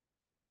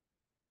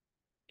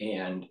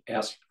and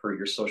ask for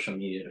your social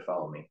media to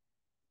follow me.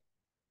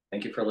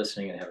 Thank you for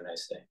listening and have a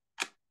nice day.